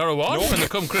 Nor a one when they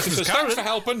come Christmas says, caroling. Thanks for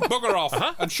helping, bugger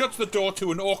off, and shuts the door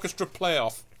to an orchestra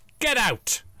playoff. Get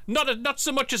out! Not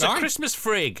so much as a Christmas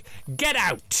frig. Get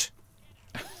out!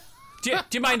 Do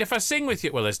you mind if I sing with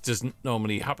you? Well, this doesn't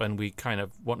normally happen. We kind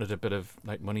of wanted a bit of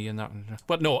money in that.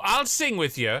 But no, I'll sing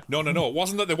with you. No. It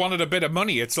wasn't that they wanted a bit of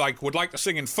money. It's like, would like to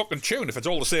sing in fucking tune if it's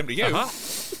all the same to you.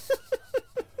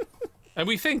 And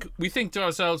we think to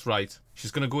ourselves, right,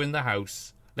 she's going to go in the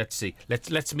house. Let's see.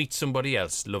 Let's meet somebody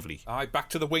else. Lovely. Aye, back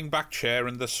to the wingback chair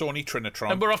and the Sony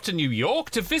Trinitron. And we're off to New York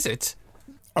to visit.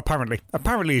 Apparently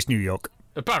it's New York.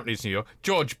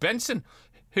 George Benson,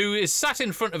 who is sat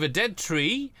in front of a dead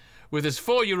tree with his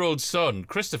 4-year-old son,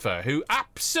 Christopher, who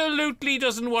absolutely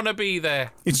doesn't want to be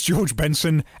there. It's George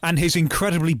Benson and his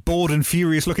incredibly bored and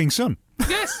furious-looking son.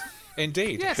 Yes.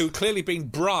 Indeed. Yes. Who clearly been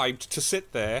bribed to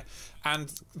sit there,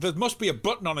 and there must be a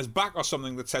button on his back or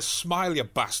something that says, "Smile, you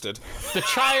bastard." The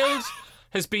child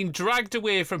has been dragged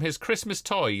away from his Christmas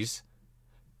toys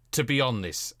to be on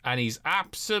this, and he's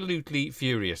absolutely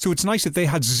furious. So it's nice that they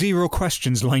had 0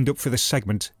 questions lined up for this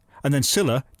segment, and then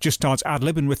Cilla just starts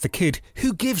ad-libbing with the kid,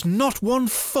 who gives not one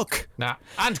fuck. Nah,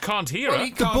 and can't hear her.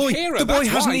 The boy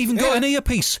hasn't even got an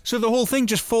earpiece, so the whole thing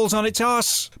just falls on its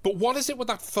arse. But what is it with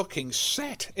that fucking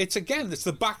set? It's the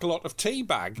backlot of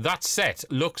Teabag. That set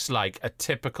looks like a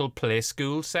typical play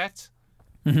school set.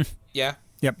 Mm-hmm. Yeah.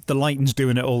 Yep, the lighting's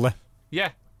doing it all there.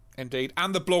 Yeah. Indeed.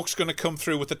 And the bloke's going to come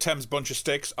through with the Thames Bunch of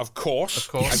Sticks, of course.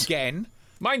 Yes. Again.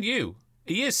 Mind you,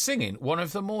 he is singing one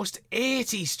of the most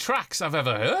 80s tracks I've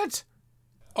ever heard.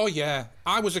 Oh, yeah.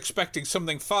 I was expecting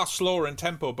something far slower in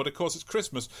tempo, but of course it's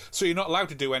Christmas, so you're not allowed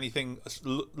to do anything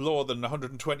lower than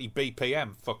 120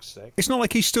 BPM, fuck's sake. It's not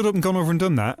like he stood up and gone over and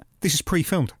done that. This is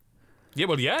pre-filmed. Yeah,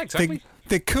 well, yeah, exactly.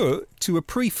 They cut to a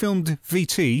pre-filmed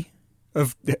VT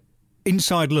of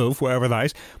Inside Love, whatever that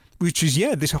is, which is,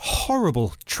 this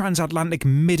horrible transatlantic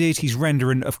mid-80s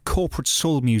rendering of corporate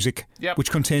soul music,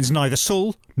 which contains neither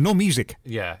soul nor music.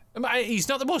 Yeah. He's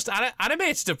not the most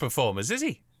animated of performers, is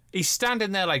he? He's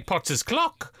standing there like Potter's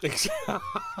clock.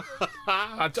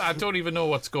 I don't even know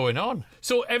what's going on.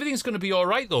 So everything's going to be all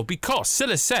right, though, because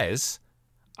Cilla says,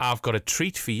 "I've got a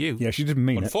treat for you." Yeah, she didn't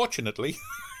mean Unfortunately.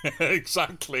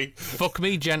 Exactly. Fuck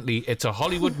Me Gently. It's a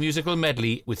Hollywood musical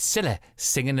medley with Cilla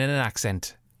singing in an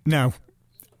accent. Now,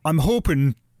 I'm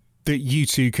hoping that you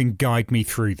two can guide me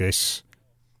through this.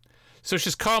 So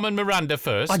she's Carmen Miranda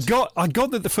first. I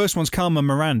got that the first one's Carmen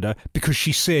Miranda because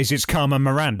she says it's Carmen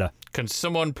Miranda. Can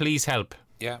someone please help?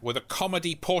 Yeah, with a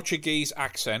comedy Portuguese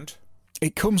accent.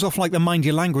 It comes off like the Mind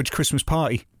Your Language Christmas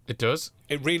party. It does.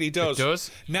 It really does. It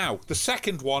does. Now, the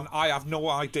second one, I have no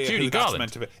idea Judy who Garland. that's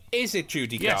meant to be. Is it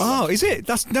Judy Yes. Garland? Oh, is it?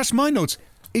 That's my notes.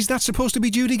 Is that supposed to be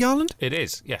Judy Garland? It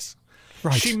is, yes.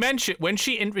 Right. She when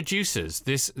she introduces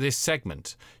this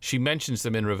segment, she mentions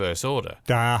them in reverse order.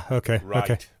 Ah, okay. Right.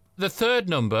 Okay. The third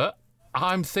number,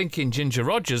 I'm thinking Ginger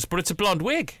Rogers, but it's a blonde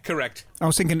wig. Correct. I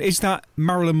was thinking, is that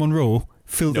Marilyn Monroe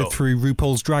filtered through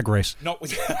RuPaul's Drag Race? Not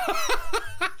with...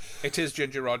 It is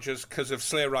Ginger Rogers, because of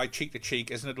Sleigh Ride Cheek to Cheek,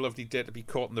 Isn't It a Lovely Day to Be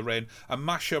Caught in the Rain? A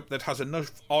mashup that has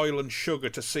enough oil and sugar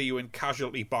to see you in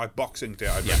Casualty by Boxing Day,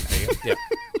 I bet here. Yeah.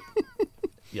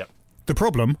 Yep. The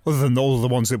problem, other than all of the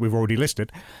ones that we've already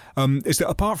listed, is that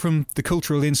apart from the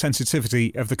cultural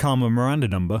insensitivity of the Carmen Miranda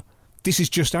number, this is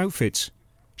just outfits.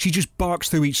 She just barks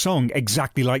through each song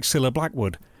exactly like Cilla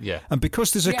Blackwood. Yeah. And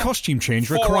because there's a costume change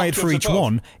 4 required for octaves each above.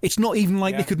 one, it's not even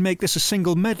like they could make this a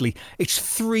single medley. It's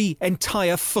 3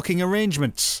 entire fucking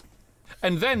arrangements.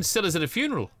 And then Cilla's at a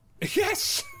funeral.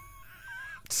 Yes!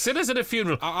 Cilla's at a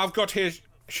funeral. I've got here,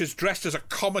 she's dressed as a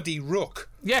comedy rook.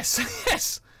 Yes,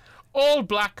 yes. All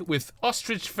black with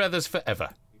ostrich feathers forever.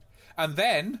 And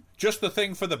then, just the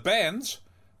thing for the bands,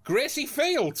 Gracie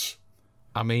Fields.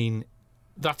 I mean,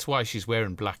 that's why she's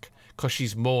wearing black, because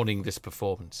she's mourning this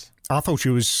performance. I thought she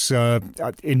was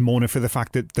in mourning for the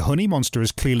fact that the honey monster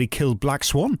has clearly killed Black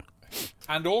Swan.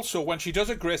 And also, when she does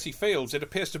a Gracie Fields, it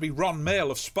appears to be Ron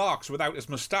Mayle of Sparks without his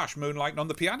moustache moonlighting on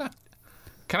the piano.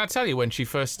 Can I tell you, when she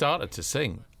first started to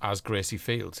sing as Gracie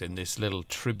Fields in this little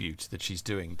tribute that she's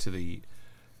doing to the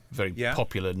very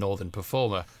popular Northern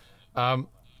performer,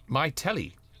 my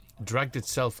telly dragged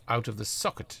itself out of the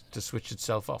socket to switch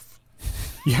itself off.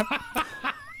 Yep.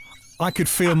 I could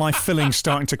feel my filling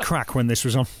starting to crack when this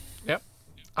was on. Yep.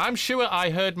 I'm sure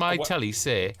I heard my telly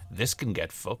say, "This can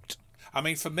get fucked." I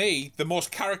mean, for me, the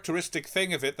most characteristic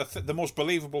thing of it, the most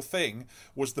believable thing,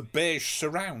 was the beige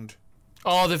surround.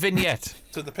 Oh, the vignette.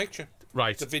 To the picture.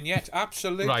 Right. The vignette,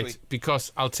 absolutely. Right,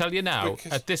 because I'll tell you now,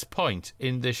 at this point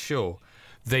in this show,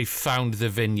 they found the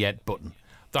vignette button.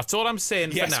 That's all I'm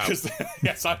saying for now.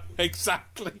 Yes,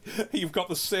 exactly. You've got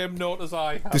the same note as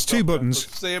I have. There's two buttons.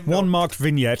 One marked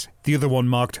vignette, the other one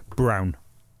marked brown.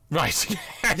 Right.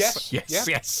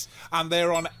 Yes. And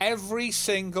they're on every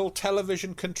single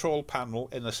television control panel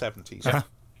in the 70s.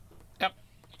 Yep.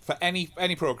 For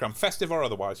any programme, festive or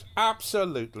otherwise.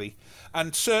 Absolutely.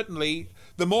 And certainly,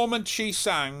 the moment she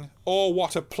sang, "Oh,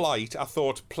 what a plight," I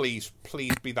thought, please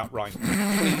be that rhyme.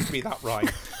 Please be that rhyme.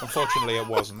 Unfortunately, it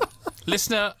wasn't.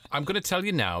 Listener, I'm going to tell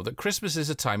you now that Christmas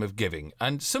is a time of giving,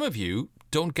 and some of you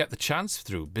don't get the chance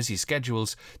through busy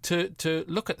schedules to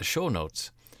look at the show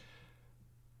notes.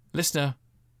 Listener,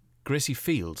 Gracie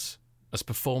Fields, as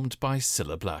performed by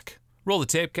Cilla Black. Roll the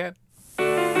tape, Ken.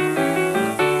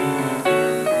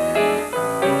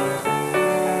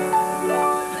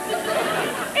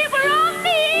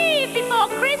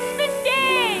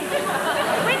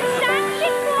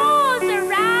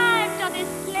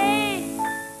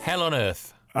 Hell on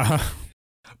earth.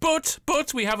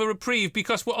 But we have a reprieve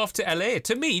because we're off to LA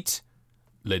to meet,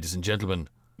 ladies and gentlemen,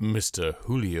 Mr.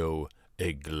 Julio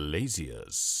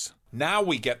Iglesias. Now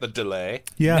we get the delay.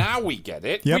 Yeah. Now we get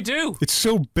it. Yep. We do. It's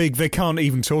so big they can't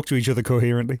even talk to each other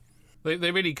coherently.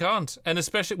 They really can't. And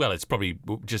especially, well, it's probably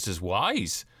just as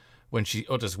wise when she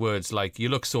utters words like, "You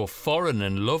look so foreign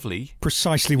and lovely."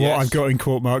 Precisely what I've got in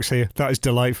quote marks here. That is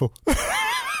delightful.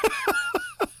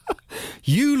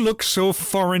 You look so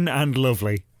foreign and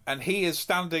lovely. And he is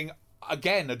standing,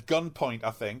 again, at gunpoint,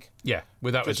 I think. Yeah,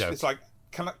 without a doubt. It's like,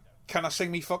 can I sing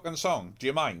me fucking song? Do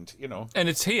you mind? You know. And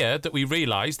it's here that we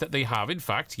realise that they have, in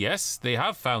fact, yes, they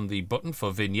have found the button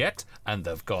for vignette, and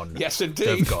they've gone. Yes, indeed.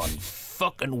 They've gone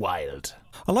fucking wild.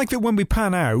 I like that when we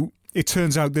pan out, it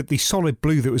turns out that the solid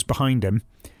blue that was behind him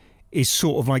is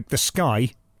sort of like the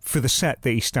sky for the set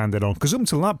that he's standing on. Because up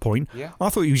until that point, I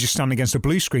thought he was just standing against a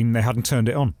blue screen and they hadn't turned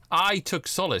it on. I took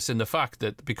solace in the fact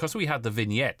that because we had the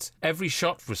vignette, every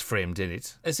shot was framed in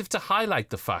it, as if to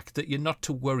highlight the fact that you're not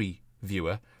to worry,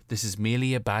 viewer. This is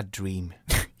merely a bad dream.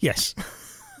 Yes. Do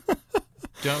you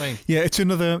know what I mean? Yeah, it's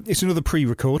another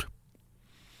pre-record.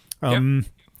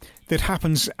 That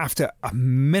happens after a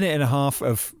minute and a half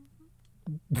of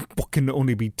what can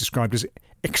only be described as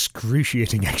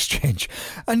excruciating exchange.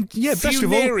 And yeah, best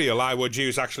of all, funereal, I would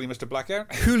use, actually, Mr.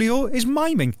 Blackout. Julio is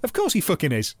miming. Of course he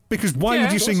fucking is. Because why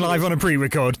would you sing live on a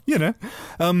pre-record? You know.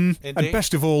 And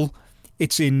best of all,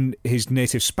 it's in his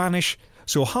native Spanish,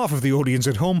 so half of the audience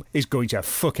at home is going to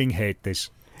fucking hate this.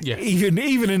 Yeah. Even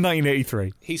in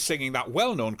 1983. He's singing that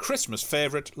well-known Christmas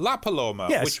favourite, La Paloma,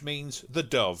 which means the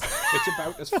dove. It's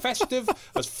about as festive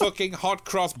as fucking hot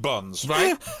cross buns.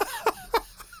 Right?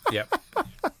 Yep.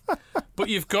 But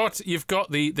you've got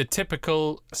the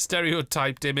typical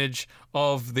stereotyped image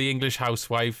of the English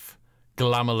housewife,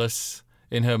 glamourless,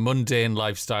 in her mundane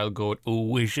lifestyle, going,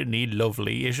 "Oh, isn't he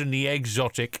lovely? Isn't he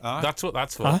exotic?" That's what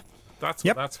that's for. That's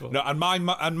what that's for. No, and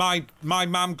my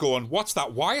mum going, "What's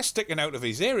that wire sticking out of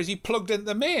his ear? Is he plugged into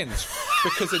the mains?"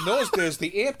 Because in those days, the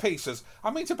earpieces,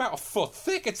 I mean, it's about a foot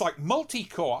thick. It's like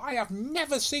multi-core. I have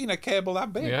never seen a cable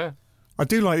that big. Yeah. I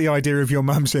do like the idea of your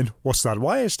mum saying, "What's that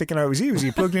wire sticking out of his ear? Is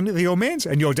he plugged into your mains?"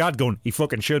 And your dad going, "He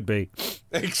fucking should be."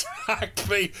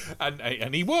 Exactly.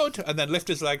 And he would, and then lift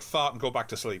his leg, fart, and go back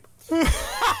to sleep.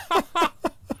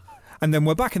 And then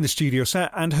we're back in the studio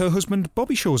set, and her husband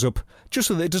Bobby shows up, just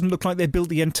so that it doesn't look like they built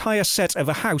the entire set of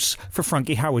a house for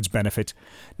Frankie Howard's benefit.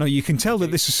 Now, you can tell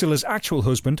that this is Cilla's actual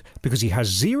husband because he has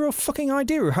zero fucking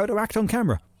idea of how to act on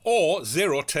camera. Or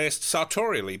zero taste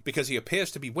sartorially, because he appears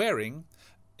to be wearing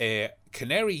a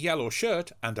canary yellow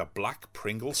shirt and a black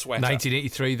Pringle sweater.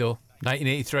 1983, though.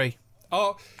 1983.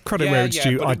 Oh, credit where it's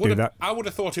due, I'd do that. I would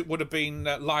have thought it would have been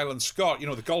Lyle Scott, you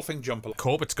know, the golfing jumper.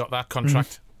 Corbett's got that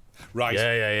contract. Right.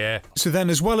 Yeah. So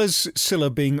then, as well as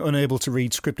Cilla being unable to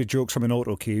read scripted jokes from an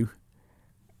auto cue,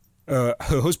 her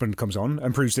husband comes on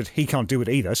and proves that he can't do it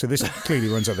either, so this clearly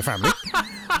runs out of the family.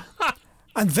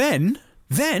 And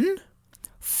then,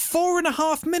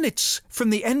 4.5 minutes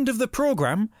from the end of the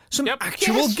programme, some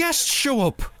actual guests show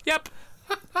up. Yep.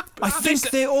 I think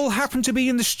they all happen to be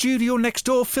in the studio next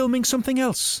door filming something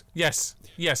else. Yes.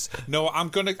 No,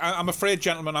 I'm afraid,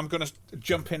 gentlemen, I'm going to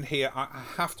jump in here. I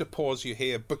have to pause you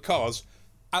here because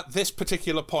at this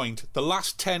particular point, the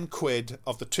last 10 quid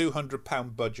of the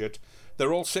 £200 budget,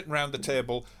 they're all sitting around the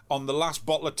table on the last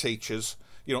bottle of Teachers,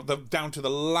 you know, down to the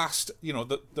last, you know,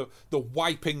 the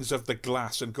wipings of the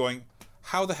glass and going,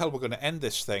 how the hell we're going to end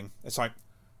this thing? It's like,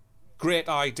 great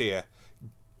idea.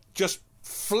 Just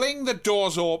fling the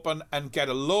doors open and get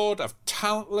a load of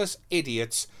talentless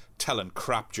idiots telling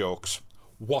crap jokes.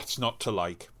 what's not to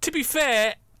like? To be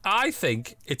fair, I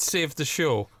think it saved the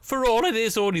show. For all it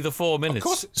is only the 4 minutes. Of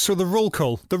course. So the roll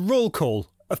call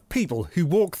of people who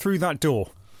walk through that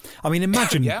door. I mean,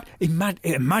 imagine,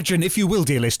 imagine, if you will,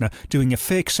 dear listener, doing a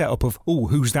fake setup of,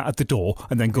 who's that at the door,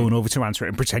 and then going over to answer it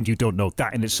and pretend you don't know.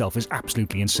 That in itself is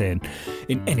absolutely insane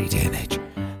in any day and age.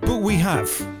 But we have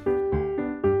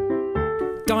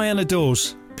Diana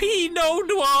Dawes, Pinot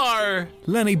Noir,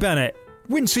 Lenny Bennett,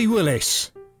 Wincy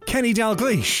Willis, Kenny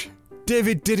Dalglish,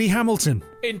 David Diddy Hamilton,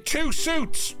 in 2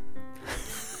 suits,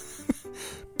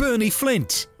 Bernie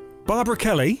Flint, Barbara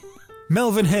Kelly,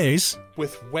 Melvin Hayes,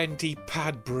 with Wendy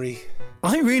Padbury,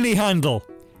 Irene Handel,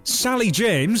 Sally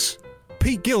James,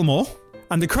 Pete Gilmore,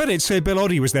 and the credits say Bill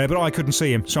Oddie was there, but I couldn't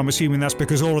see him, so I'm assuming that's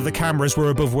because all of the cameras were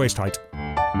above waist height.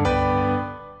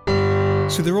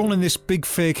 So they're all in this big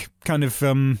fake kind of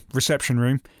reception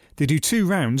room. They do 2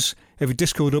 rounds of a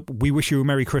Discord up "We Wish You a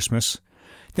Merry Christmas."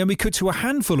 Then we cut to a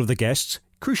handful of the guests,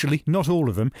 crucially not all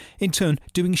of them, in turn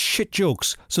doing shit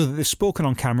jokes so that they're spoken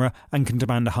on camera and can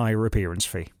demand a higher appearance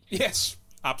fee. Yes,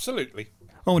 absolutely.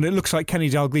 Oh, and it looks like Kenny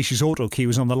Dalglish's auto key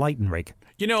was on the lighting rig.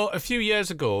 You know, a few years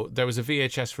ago, there was a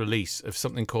VHS release of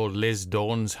something called Liz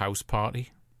Dawn's House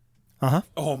Party. Uh-huh.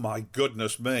 Oh, my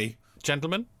goodness me.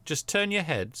 Gentlemen, just turn your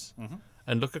heads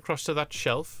and look across to that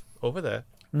shelf over there.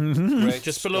 Great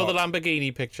Just below the Scott.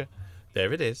 Lamborghini picture.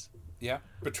 There it is. Yeah,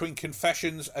 between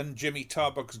Confessions and Jimmy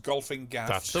Tarbuck's golfing gaff.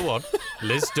 That's the one.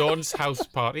 Liz Dawn's House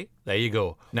Party. There you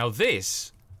go. Now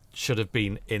this should have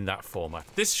been in that format.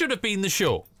 This should have been the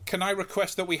show. Can I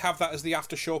request that we have that as the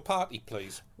after show party,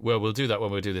 please? Well, we'll do that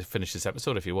when we finish this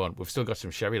episode if you want. We've still got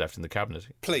some sherry left in the cabinet.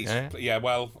 Please. Eh? Yeah,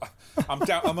 well,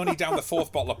 I'm only down the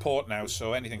 4th bottle of port now,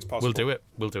 so anything's possible.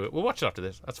 We'll do it. We'll watch it after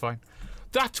this. That's fine.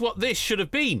 That's what this should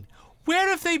have been. Where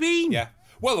have they been? Yeah.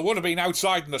 Well, they would have been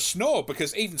outside in the snow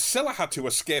because even Cilla had to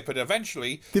escape it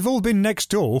eventually. They've all been next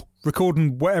door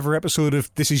recording whatever episode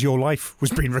of This Is Your Life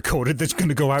was being recorded that's going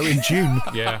to go out in June.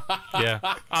 Yeah.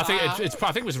 I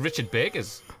think it was Richard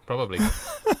Baker's, probably.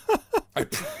 And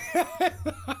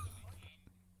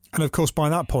of course, by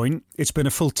that point, it's been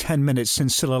a full 10 minutes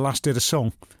since Cilla last did a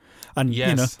song. And,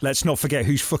 let's not forget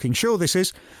whose fucking show this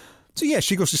is. So, yeah,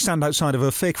 she goes to stand outside of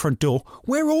her fake front door,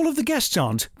 where all of the guests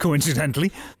aren't,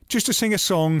 coincidentally, just to sing a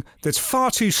song that's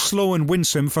far too slow and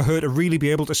winsome for her to really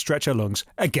be able to stretch her lungs.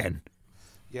 Again.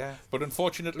 Yeah, but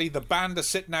unfortunately the band are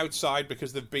sitting outside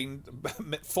because they've been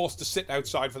forced to sit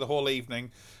outside for the whole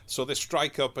evening. So they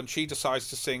strike up and she decides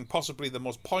to sing possibly the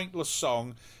most pointless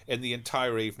song in the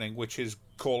entire evening, which is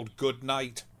called Good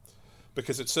Night,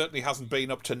 because it certainly hasn't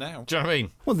been up to now. Do you know what I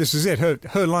mean? Well, this is it.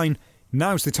 Her line,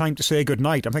 "Now's the time to say good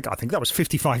night." I think that was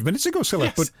 55 minutes ago,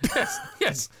 Cilla.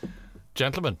 Yes.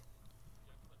 Gentlemen,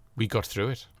 we got through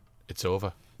it. It's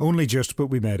over. Only just, but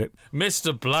we made it.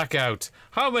 Mr. Blackout,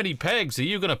 how many pegs are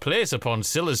you going to place upon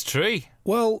Cilla's tree?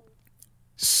 Well,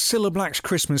 Cilla Black's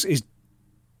Christmas is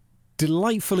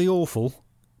delightfully awful,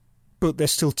 but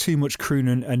there's still too much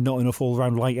crooning and not enough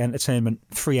all-round light entertainment.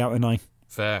 3 out of 9.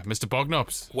 Fair. Mr.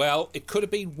 Bognops? Well, it could have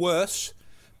been worse,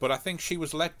 but I think she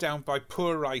was let down by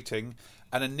poor writing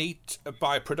and a need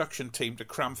by a production team to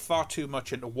cram far too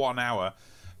much into 1 hour.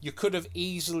 You could have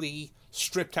easily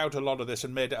stripped out a lot of this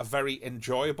and made it a very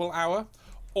enjoyable hour,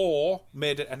 or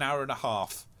made it an hour and a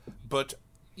half. But,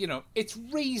 it's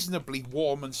reasonably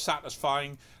warm and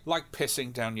satisfying, like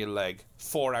pissing down your leg.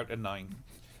 4 out of 9.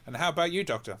 And how about you,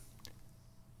 Doctor?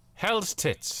 Hell's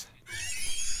tits.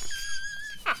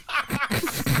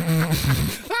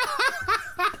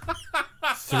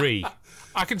 3.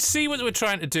 I can see what they were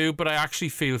trying to do, but I actually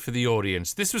feel for the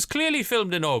audience. This was clearly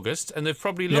filmed in August, and they've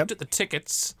probably looked at the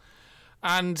tickets,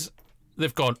 and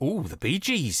they've gone, ooh, the Bee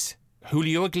Gees,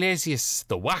 Julio Iglesias,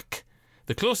 The Whack.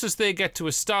 The closest they get to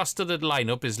a star-studded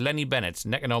lineup is Lenny Bennett,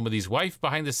 necking on with his wife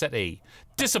behind the settee.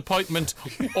 Disappointment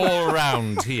all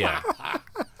round here.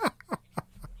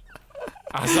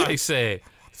 As I say,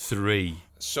 3.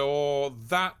 So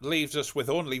that leaves us with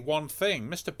only one thing.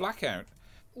 Mr. Blackout,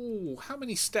 how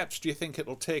many steps do you think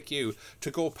it'll take you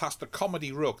to go past the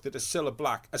comedy rook that is Cilla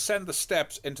Black, ascend the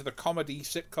steps into the comedy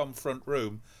sitcom front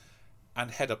room,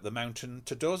 and head up the mountain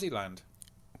to Dozyland?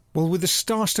 Well, with a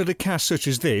star-studded cast such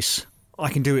as this, I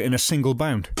can do it in a single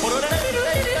bound.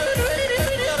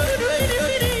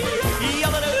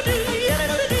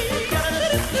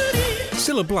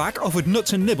 Cilla Black offered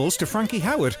nuts and nibbles to Frankie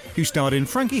Howerd, who starred in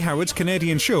Frankie Howard's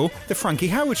Canadian show, The Frankie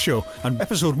Howard Show, and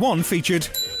episode 1 featured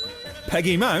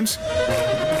Peggy Mount.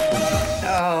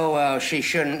 Oh, well, she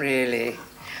shouldn't really.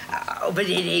 Oh, but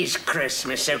it is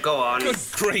Christmas, so go on. Good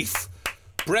grief.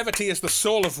 Brevity is the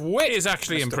soul of wit. Is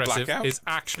actually Mr. impressive. Blackout. Is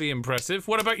actually impressive.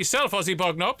 What about yourself, Ozzy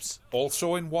Bognobs?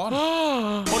 Also in one.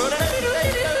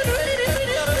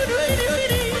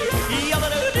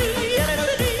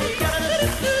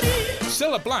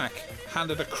 Cilla Black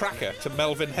handed a cracker to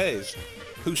Melvin Hayes,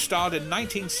 who starred in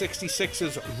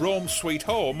 1966's Rome Sweet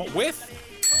Home with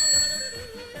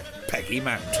Peggy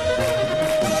Mount.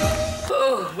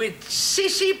 Oh, with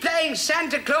Sissy playing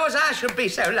Santa Claus, I should be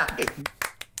so lucky.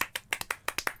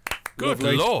 Good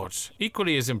Lovely. Lord.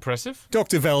 Equally as impressive.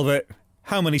 Dr. Velvet,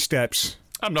 how many steps?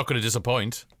 I'm not going to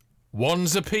disappoint.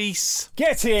 One's a piece.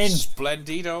 Get in!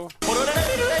 Splendido.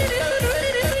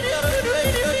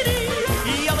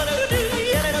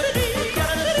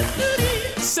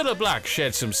 Cilla Black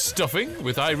shared some stuffing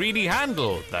with Irene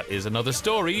Handel. That is another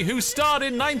story. Who starred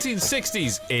in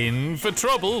 1960's In for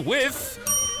Trouble with...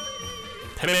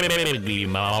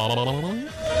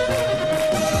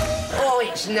 Oh,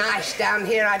 it's nice down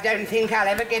here. I don't think I'll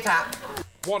ever get up.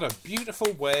 What a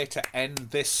beautiful way to end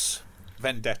this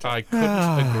vendetta. I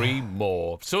couldn't agree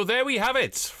more. So there we have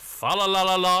it. Fa la la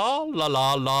la la la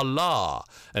la la la.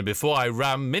 And before I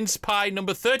ram mince pie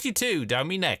number 32 down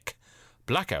me neck,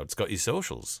 Blackout's got your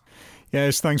socials.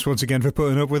 Yes, thanks once again for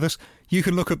putting up with us. You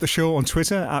can look up the show on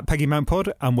Twitter at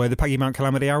PeggyMountPod and we're the Peggy Mount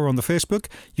Calamity Hour on the Facebook.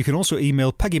 You can also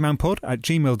email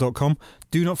peggymountpod@gmail.com.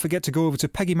 Do not forget to go over to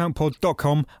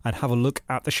peggymountpod.com and have a look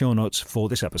at the show notes for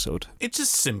this episode. It's as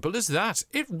simple as that.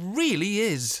 It really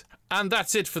is. And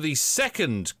that's it for the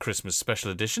second Christmas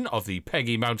special edition of the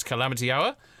Peggy Mount Calamity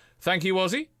Hour. Thank you,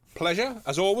 Ozzy. Pleasure,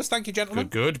 as always. Thank you, gentlemen.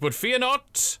 Good. But fear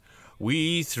not.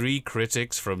 We three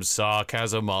critics from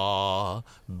Sarcasm are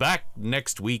back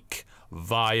next week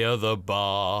via the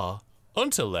bar.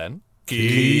 Until then,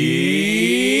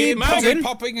 keep mounting.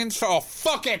 Popping in. Oh,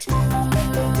 fuck it.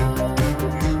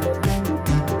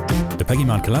 The Peggy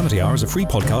Mount Calamity Hour is a free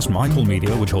podcast from iCall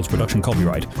Media, which holds production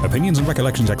copyright. Opinions and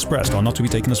recollections expressed are not to be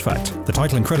taken as fact. The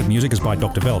title and credit music is by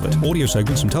Dr. Velvet. Audio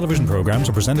segments from television programs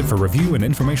are presented for review and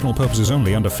informational purposes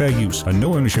only under fair use, and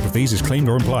no ownership of these is claimed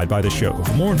or implied by this show.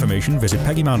 For more information, visit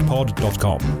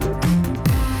peggymountpod.com.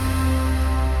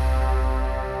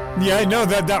 Yeah, no,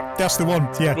 that's the one.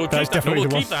 Yeah, We'll that's keep that. definitely No, we'll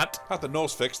the one. keep that. Had the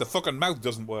nose fixed. The fucking mouth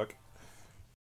doesn't work.